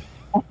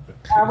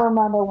 I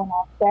remember when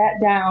I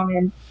sat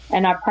down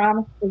and I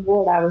promised the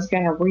Lord I was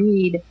going to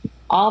read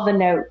all the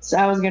notes.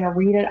 I was going to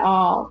read it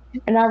all.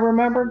 And I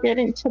remember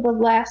getting to the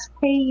last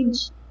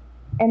page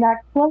and I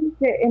closed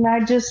it and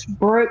I just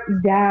broke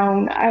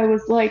down. I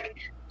was like,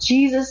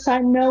 Jesus, I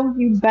know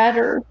you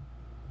better.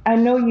 I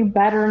know you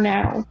better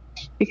now.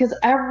 Because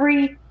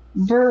every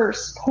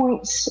verse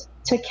points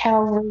to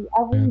Calvary.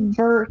 Every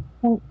verse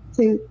points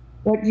to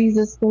what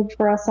Jesus did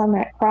for us on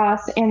that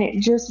cross. And it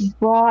just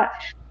brought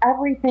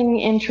everything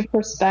into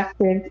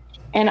perspective.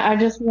 And I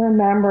just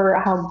remember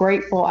how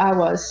grateful I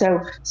was.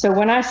 So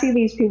when I see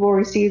these people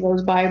receive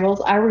those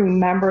Bibles, I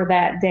remember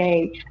that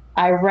day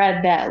I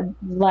read that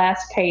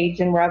last page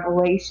in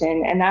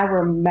Revelation, and I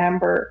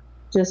remember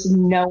just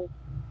knowing.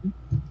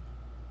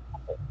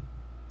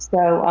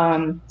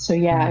 So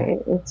yeah,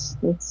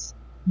 it's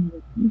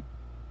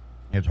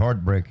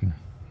heartbreaking.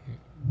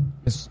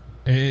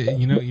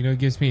 It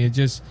gets me. It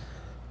just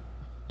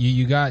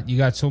you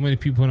got so many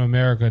people in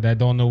America that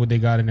don't know what they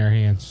got in their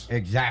hands.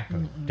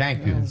 Exactly.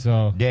 Thank you.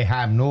 So they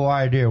have no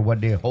idea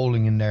what they're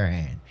holding in their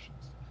hands.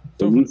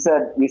 You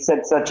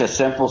said such a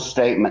simple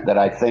statement that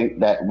I think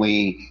that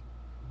we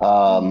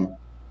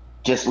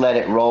just let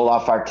it roll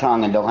off our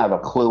tongue and don't have a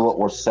clue what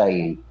we're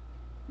saying.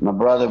 My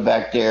brother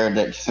back there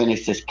that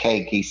finished his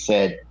cake, he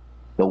said,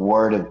 the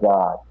Word of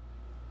God.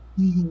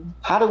 Mm-hmm.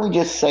 How do we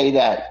just say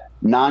that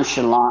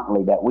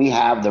nonchalantly, that we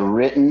have the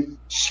written,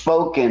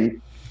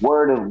 spoken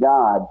Word of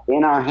God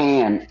in our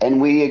hand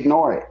and we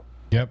ignore it?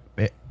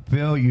 Yep.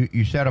 Phil,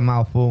 you said a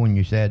mouthful when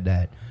you said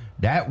that.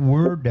 That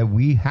word that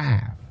we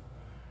have,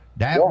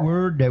 that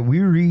word that we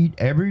read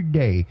every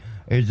day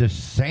is the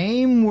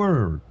same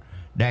word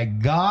that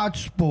God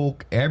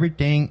spoke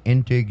everything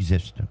into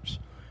existence.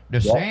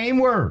 The same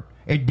word.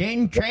 It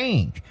didn't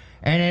change.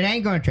 And it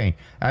ain't going to change.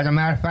 As a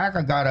matter of fact,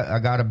 I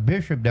got a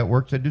bishop that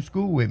works at the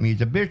school with me.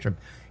 He's a bishop.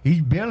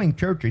 He's building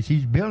churches.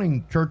 He's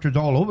building churches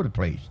all over the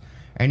place.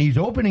 And he's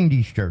opening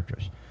these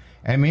churches.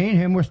 And me and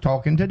him was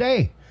talking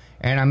today.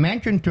 And I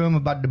mentioned to him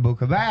about the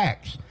book of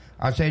Acts.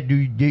 I said,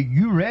 did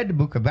you read the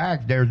book of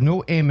Acts? There's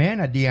no amen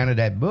at the end of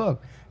that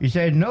book. He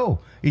said, no.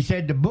 He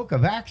said, the book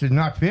of Acts is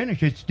not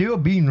finished. It's still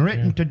being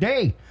written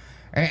today.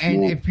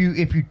 And if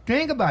you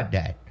think about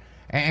that,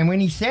 and when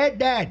he said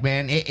that,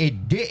 man,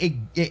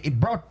 it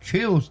brought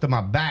chills to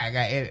my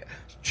back.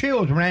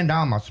 Chills ran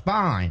down my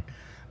spine,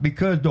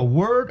 because the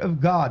Word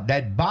of God,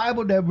 that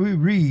Bible that we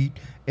read,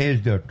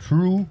 is the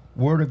true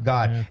Word of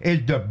God. Yeah.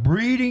 Is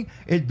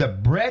the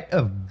breath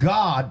of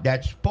God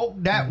that spoke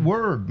that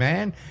word,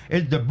 man.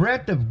 Is the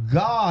breath of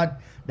God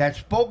that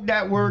spoke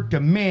that word to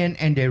men,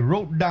 and they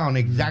wrote down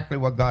exactly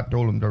what God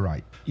told them to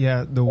write.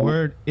 Yeah, the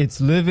word, it's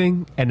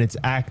living and it's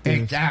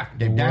active. It's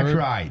active, that's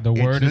right. The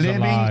word is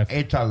living, alive.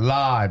 It's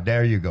alive.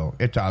 There you go.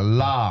 It's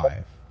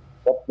alive.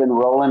 It's been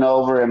rolling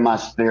over in my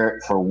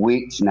spirit for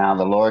weeks now.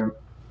 The Lord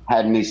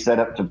had me set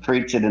up to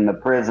preach it in the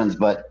prisons,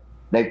 but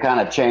they've kind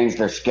of changed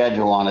their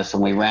schedule on us,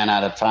 and we ran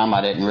out of time.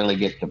 I didn't really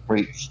get to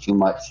preach too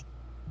much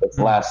this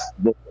last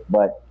visit,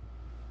 but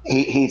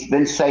he's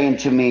been saying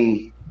to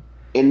me,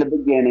 in the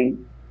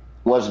beginning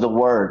was the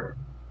Word,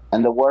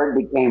 and the Word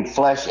became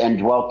flesh and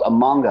dwelt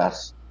among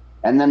us.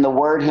 And then the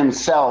Word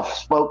himself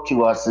spoke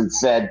to us and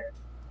said,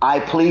 I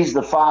please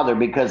the Father,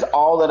 because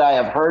all that I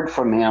have heard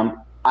from him,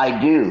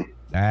 I do.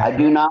 I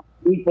do not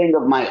do anything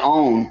of my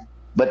own,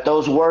 but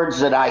those words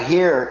that I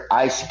hear,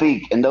 I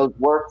speak, and those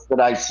works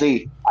that I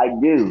see, I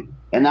do.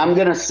 And I'm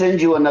going to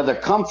send you another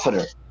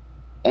comforter.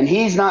 And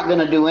he's not going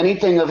to do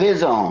anything of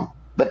his own,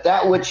 but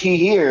that which he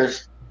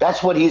hears,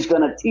 that's what he's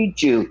going to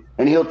teach you,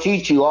 and he'll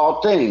teach you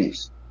all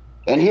things.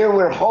 And here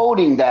we're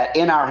holding that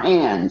in our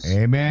hands.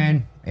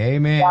 Amen.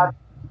 Amen. God,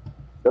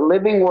 the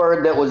living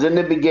Word that was in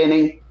the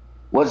beginning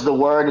was the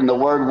Word, and the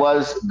Word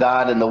was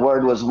God, and the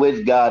Word was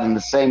with God, and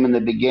the same in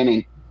the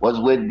beginning was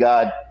with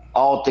God.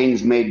 All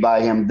things made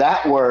by him.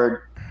 That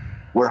word,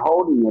 we're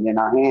holding it in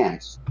our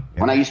hands.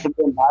 When I used to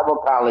be in Bible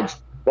college,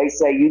 they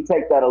say, you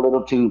take that a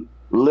little too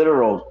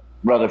literal,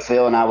 Brother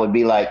Phil, and I would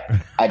be like,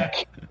 I'd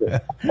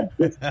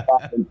just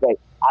stop and say,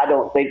 I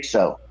don't think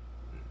so.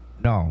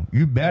 No,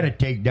 you better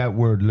take that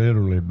word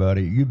literally,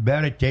 buddy. You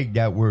better take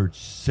that word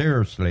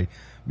seriously,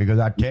 because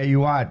I tell you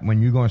what,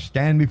 when you're going to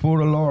stand before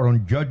the Lord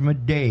on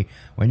Judgment Day,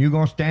 when you're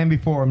going to stand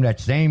before him, that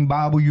same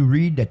Bible you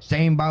read, that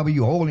same Bible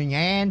you hold in your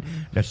hand,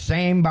 the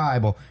same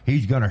Bible,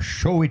 he's going to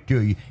show it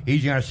to you.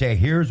 He's going to say,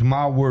 here's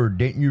my word.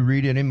 Didn't you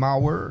read it in my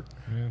word?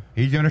 Yeah.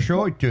 He's going to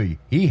show it to you.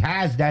 He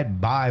has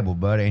that Bible,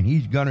 buddy, and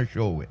he's going to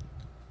show it.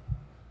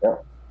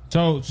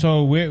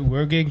 So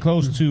we're getting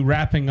close to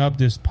wrapping up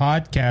this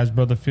podcast,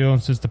 Brother Phil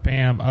and Sister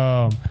Pam.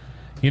 I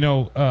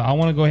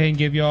want to go ahead and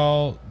give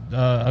y'all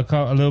a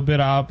little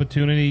bit of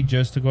opportunity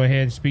just to go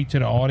ahead and speak to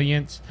the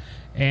audience.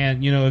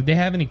 And, if they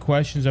have any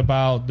questions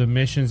about the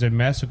missions in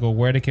Mexico,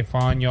 where they can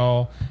find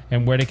y'all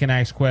and where they can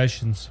ask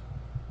questions.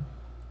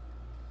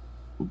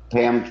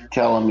 Pam,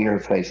 tell them your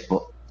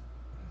Facebook.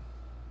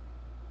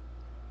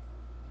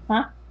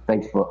 Huh?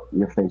 Facebook,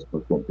 your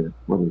Facebook.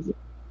 What is it?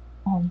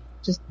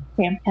 Just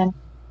Pam Kennedy.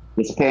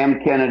 It's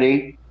Pam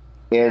Kennedy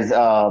is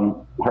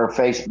her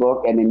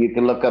Facebook, and then you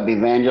can look up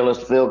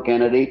Evangelist Phil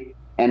Kennedy.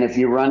 And if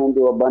you run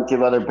into a bunch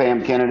of other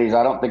Pam Kennedys,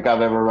 I don't think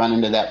I've ever run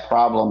into that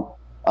problem.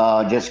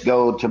 Just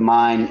go to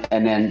mine,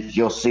 and then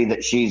you'll see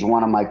that she's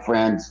one of my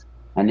friends,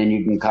 and then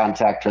you can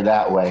contact her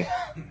that way.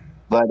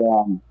 But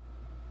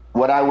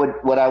what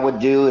I would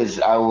do is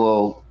I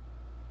will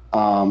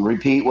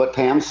repeat what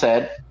Pam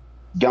said.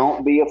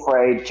 Don't be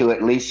afraid to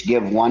at least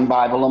give one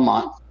Bible a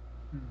month,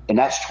 and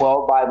that's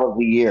 12 Bibles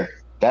a year.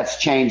 That's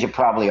change of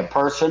probably a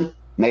person,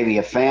 maybe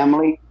a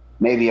family,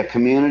 maybe a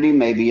community,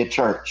 maybe a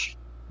church,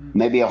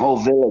 maybe a whole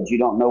village. You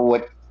don't know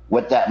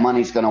what that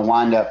money's going to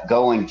wind up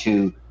going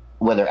to,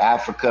 whether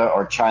Africa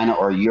or China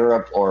or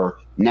Europe or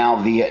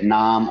now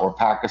Vietnam or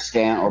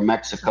Pakistan or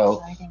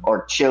Mexico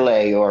or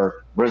Chile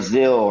or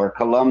Brazil or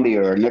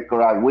Colombia or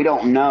Nicaragua. We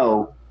don't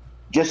know.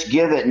 Just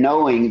give it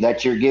knowing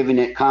that you're giving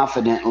it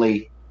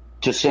confidently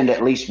to send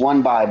at least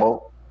one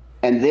Bible.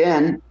 And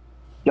then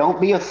don't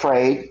be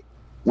afraid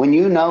when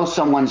you know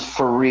someone's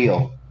for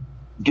real,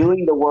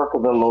 doing the work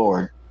of the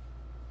Lord.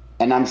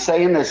 And I'm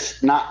saying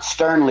this not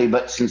sternly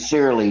but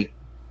sincerely.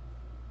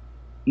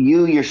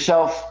 You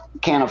yourself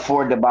can't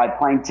afford to buy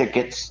plane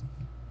tickets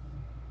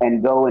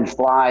and go and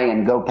fly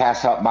and go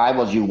pass out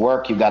Bibles. You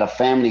work, you got a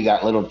family, you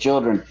got little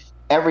children.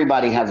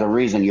 Everybody has a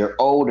reason. You're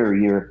older,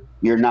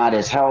 you're not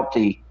as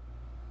healthy.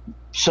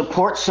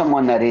 Support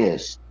someone that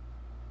is.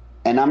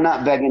 And I'm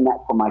not begging that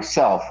for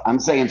myself. I'm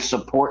saying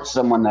support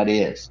someone that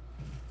is.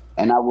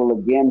 And I will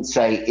again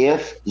say,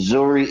 if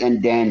Zuri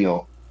and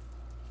Daniel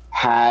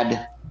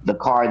had the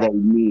car they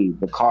need,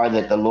 the car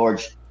that the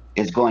Lord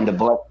is going to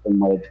bless them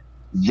with,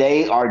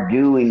 they are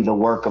doing the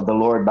work of the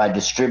Lord by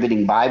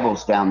distributing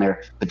Bibles down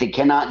there, but they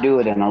cannot do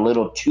it in a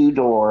little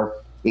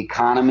 2-door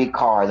economy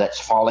car that's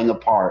falling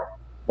apart,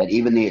 that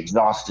even the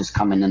exhaust is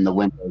coming in the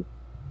window,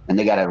 and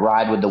they got to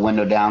ride with the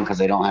window down because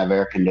they don't have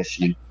air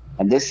conditioning.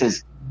 And this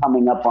is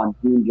coming up on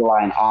June,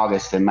 July, and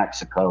August in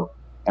Mexico,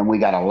 and we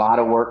got a lot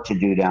of work to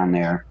do down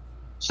there.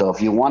 So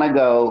if you want to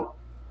go,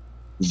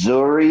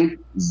 Zuri,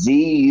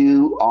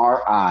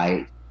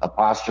 Z-U-R-I,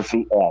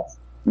 apostrophe S.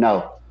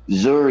 No,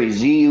 Zuri,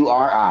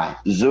 Z-U-R-I.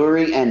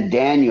 Zuri and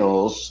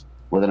Daniel's,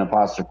 with an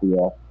apostrophe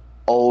S,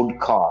 old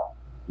car.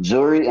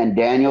 Zuri and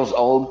Daniel's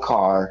old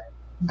car,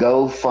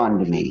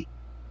 GoFundMe.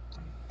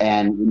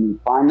 And when you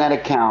find that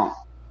account,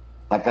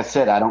 like I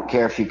said, I don't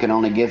care if you can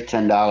only give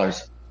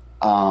 $10.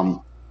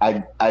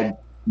 I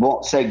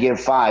won't say give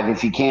 $5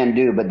 if you can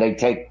do, but they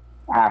take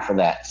half of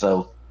that.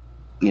 So,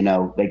 you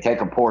know, they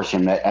take a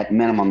portion. At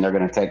minimum, they're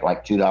going to take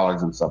like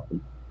 $2 and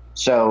something.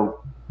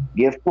 So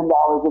give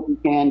 $10 if you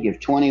can, give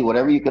 $20,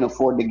 whatever you can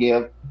afford to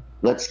give.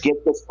 Let's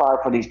get this car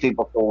for these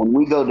people. So when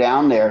we go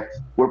down there,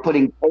 we're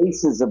putting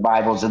cases of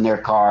Bibles in their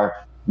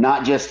car,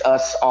 not just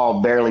us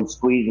all barely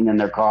squeezing in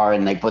their car,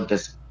 and they put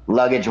this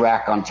luggage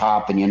rack on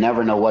top, and you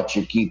never know what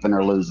you're keeping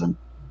or losing.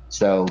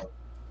 So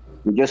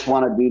we just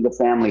want to do the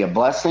family a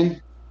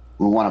blessing.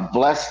 We want to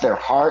bless their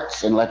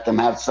hearts and let them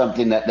have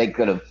something that they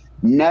could have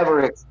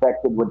never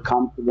expected would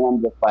come to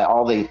them just by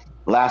all the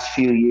last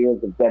few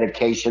years of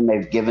dedication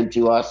they've given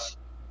to us,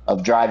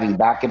 of driving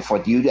back and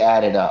forth. You'd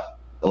add it up,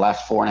 the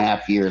last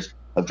 4.5 years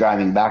of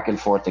driving back and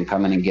forth and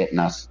coming and getting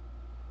us,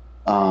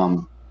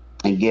 and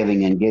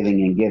giving and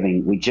giving and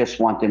giving. We just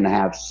want them to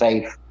have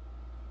safe,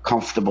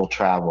 comfortable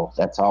travel.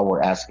 That's all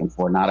we're asking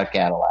for, not a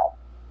Cadillac.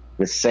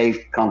 Just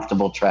safe,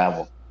 comfortable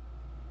travel.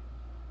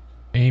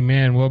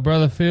 Amen. Well,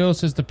 Brother Phil,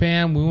 Sister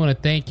Pam, we want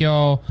to thank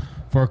y'all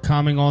for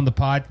coming on the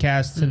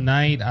podcast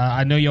tonight.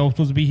 I know y'all were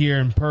supposed to be here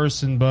in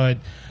person, but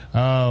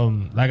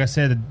like I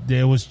said,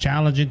 it was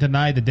challenging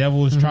tonight. The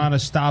devil was trying to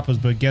stop us,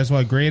 but guess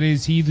what? Greater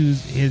is he who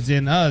is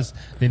in us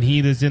than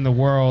he that's in the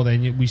world,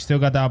 and we still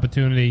got the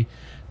opportunity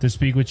to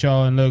speak with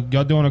y'all. And look,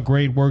 y'all doing a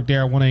great work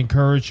there. I want to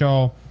encourage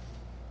y'all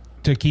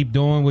to keep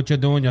doing what you're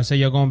doing. Y'all say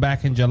y'all going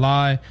back in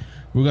July.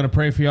 We're going to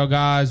pray for y'all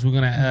guys. We're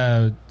going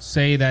to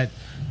say that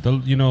the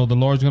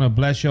Lord's going to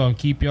bless y'all and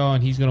keep y'all,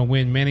 and he's going to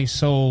win many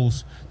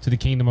souls to the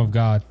kingdom of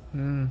God.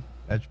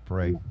 Let's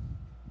pray.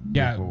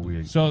 Yeah.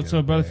 So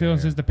Brother Phil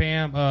and Sister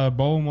Pam,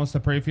 Bo wants to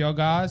pray for y'all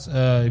guys,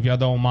 if y'all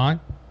don't mind.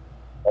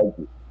 Thank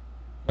you.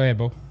 Go ahead,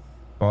 Bo.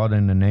 Father,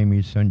 in the name of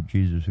your son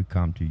Jesus, who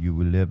come to you,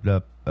 we lift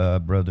up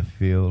Brother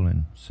Phil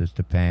and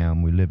Sister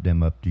Pam. We lift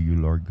them up to you,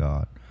 Lord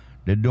God.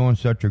 They're doing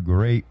such a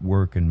great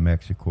work in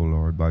Mexico,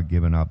 Lord, by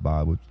giving out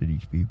Bibles to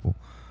these people.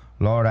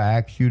 Lord, I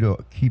ask you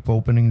to keep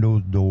opening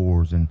those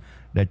doors, and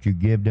that you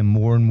give them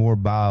more and more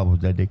Bibles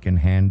that they can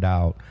hand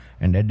out,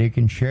 and that they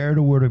can share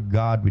the word of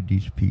God with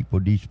these people.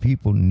 These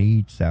people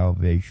need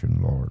salvation,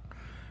 Lord.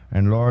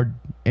 And Lord,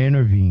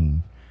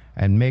 intervene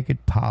and make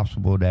it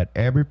possible that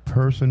every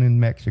person in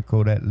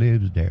Mexico that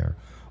lives there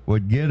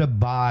would get a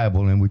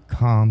Bible and would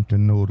come to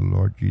know the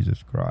Lord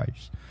Jesus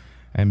Christ.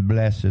 And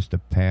bless Sister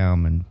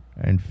Pam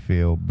and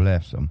Phil.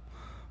 Bless them.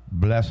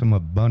 Bless them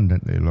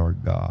abundantly,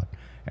 Lord God.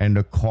 And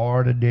the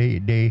car that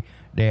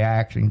they're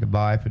asking to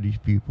buy for these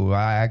people,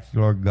 I ask,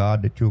 Lord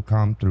God, that you'll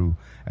come through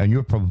and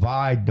you'll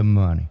provide the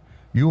money.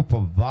 You'll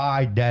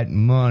provide that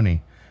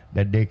money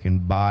that they can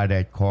buy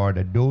that car,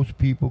 that those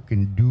people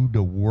can do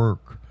the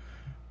work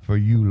for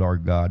you,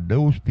 Lord God.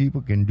 Those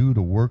people can do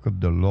the work of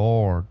the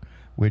Lord,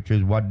 which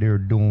is what they're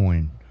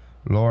doing.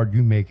 Lord,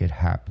 you make it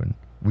happen.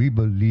 We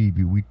believe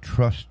you. We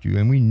trust you.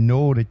 And we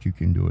know that you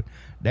can do it.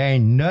 There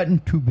ain't nothing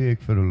too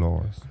big for the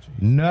Lord.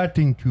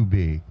 Nothing too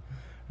big.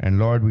 And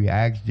Lord, we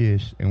ask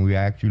this, and we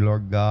ask you,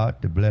 Lord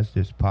God, to bless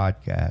this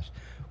podcast.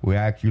 We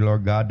ask you,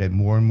 Lord God, that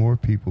more and more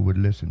people would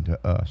listen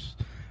to us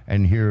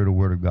and hear the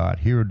word of God,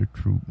 hear the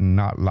truth,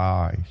 not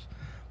lies,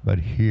 but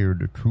hear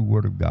the true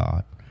word of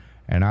God.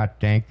 And I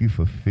thank you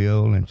for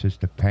Phil and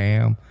Sister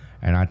Pam,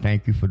 and I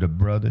thank you for the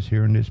brothers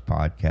here in this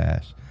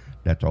podcast.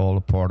 That's all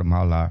a part of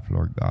my life,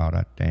 Lord God.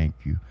 I thank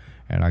you.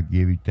 And I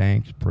give you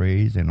thanks,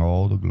 praise, and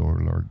all the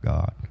glory, Lord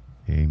God.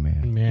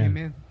 Amen.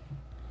 Amen.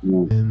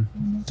 Amen.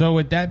 So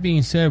with that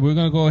being said, we're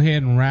going to go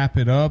ahead and wrap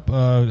it up.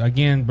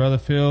 Again, Brother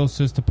Phil,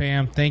 Sister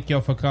Pam, thank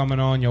y'all for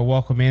coming on. You're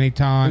welcome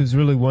anytime. It was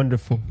really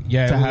wonderful to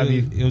have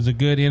you. It was a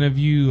good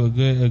interview,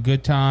 a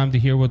good time to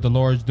hear what the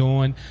Lord's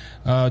doing.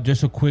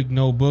 Just a quick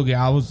note, Boogie.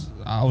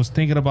 I was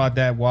thinking about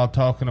that while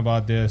talking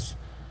about this.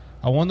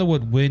 I wonder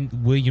what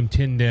William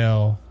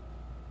Tyndale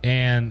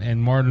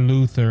and Martin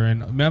Luther,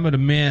 and remember the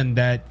men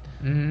that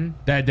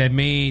that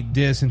made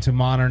this into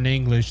modern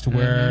English to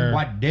where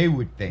What they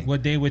would think.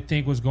 what they would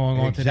think was going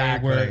on today,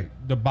 Exactly. where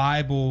the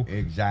Bible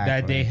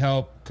that they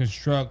helped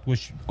construct,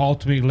 which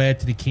ultimately led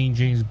to the King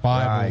James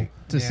Bible. Right.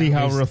 To see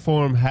how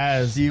Reform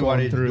has See gone what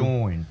it's through.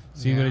 doing.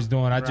 See what it's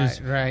doing.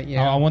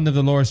 I wonder if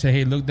the Lord said,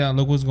 "Hey, look down,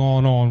 look what's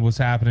going on, what's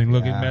happening.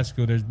 Look at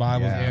Mexico. There's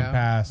Bibles being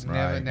passed,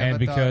 Right. and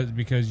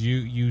because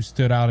you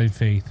stood out in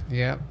faith."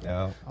 Yep.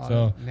 Yeah.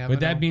 So,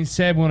 with that being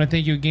said, we want to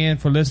thank you again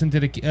for listening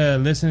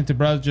to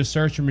Brothers Just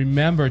Search. And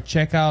remember,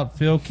 check out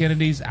Phil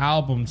Kennedy's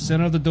album,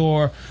 Center of the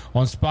Door,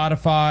 on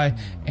Spotify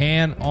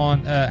and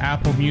on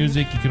Apple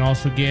Music. You can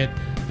also get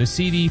the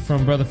CD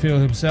from Brother Phil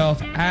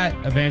himself at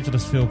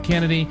Evangelist Phil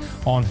Kennedy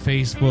on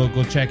Facebook.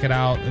 Go check it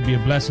out. It'll be a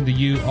blessing to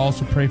you.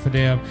 Also pray for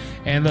them.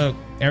 And look,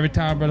 every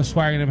time Brother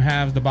Swagger and them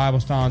has the Bible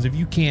Stones, if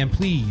you can,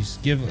 please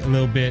give a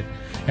little bit.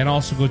 And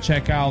also go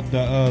check out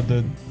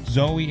the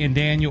Zoe and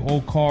Daniel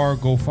Okar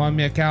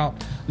GoFundMe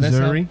account.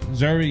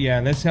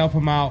 Zuri, let's help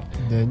them out.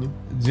 Daniel.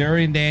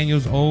 Zuri and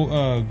Daniel's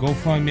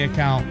GoFundMe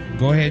account.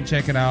 Go ahead and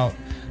check it out.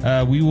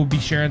 We will be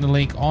sharing the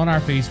link on our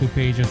Facebook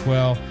page as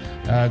well.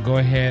 Go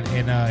ahead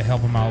and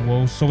help them out.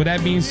 Well, so with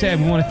that being said,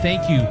 we want to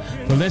thank you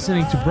for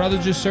listening to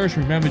Brothers Just Search.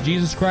 Remember,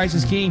 Jesus Christ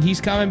is King. He's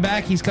coming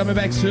back. He's coming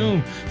back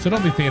soon. So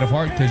don't be faint of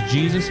heart, because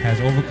Jesus has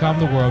overcome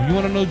the world. You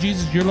want to know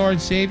Jesus, your Lord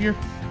and Savior?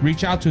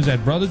 Reach out to us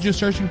at Brothers Just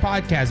Searching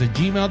Podcast at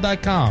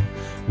gmail.com.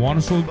 Want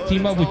us to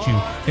team up with you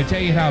and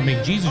tell you how to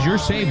make Jesus your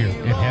Savior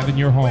and heaven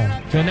your home.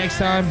 Till next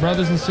time,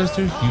 brothers and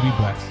sisters, you be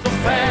blessed.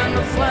 Fan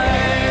the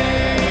flame.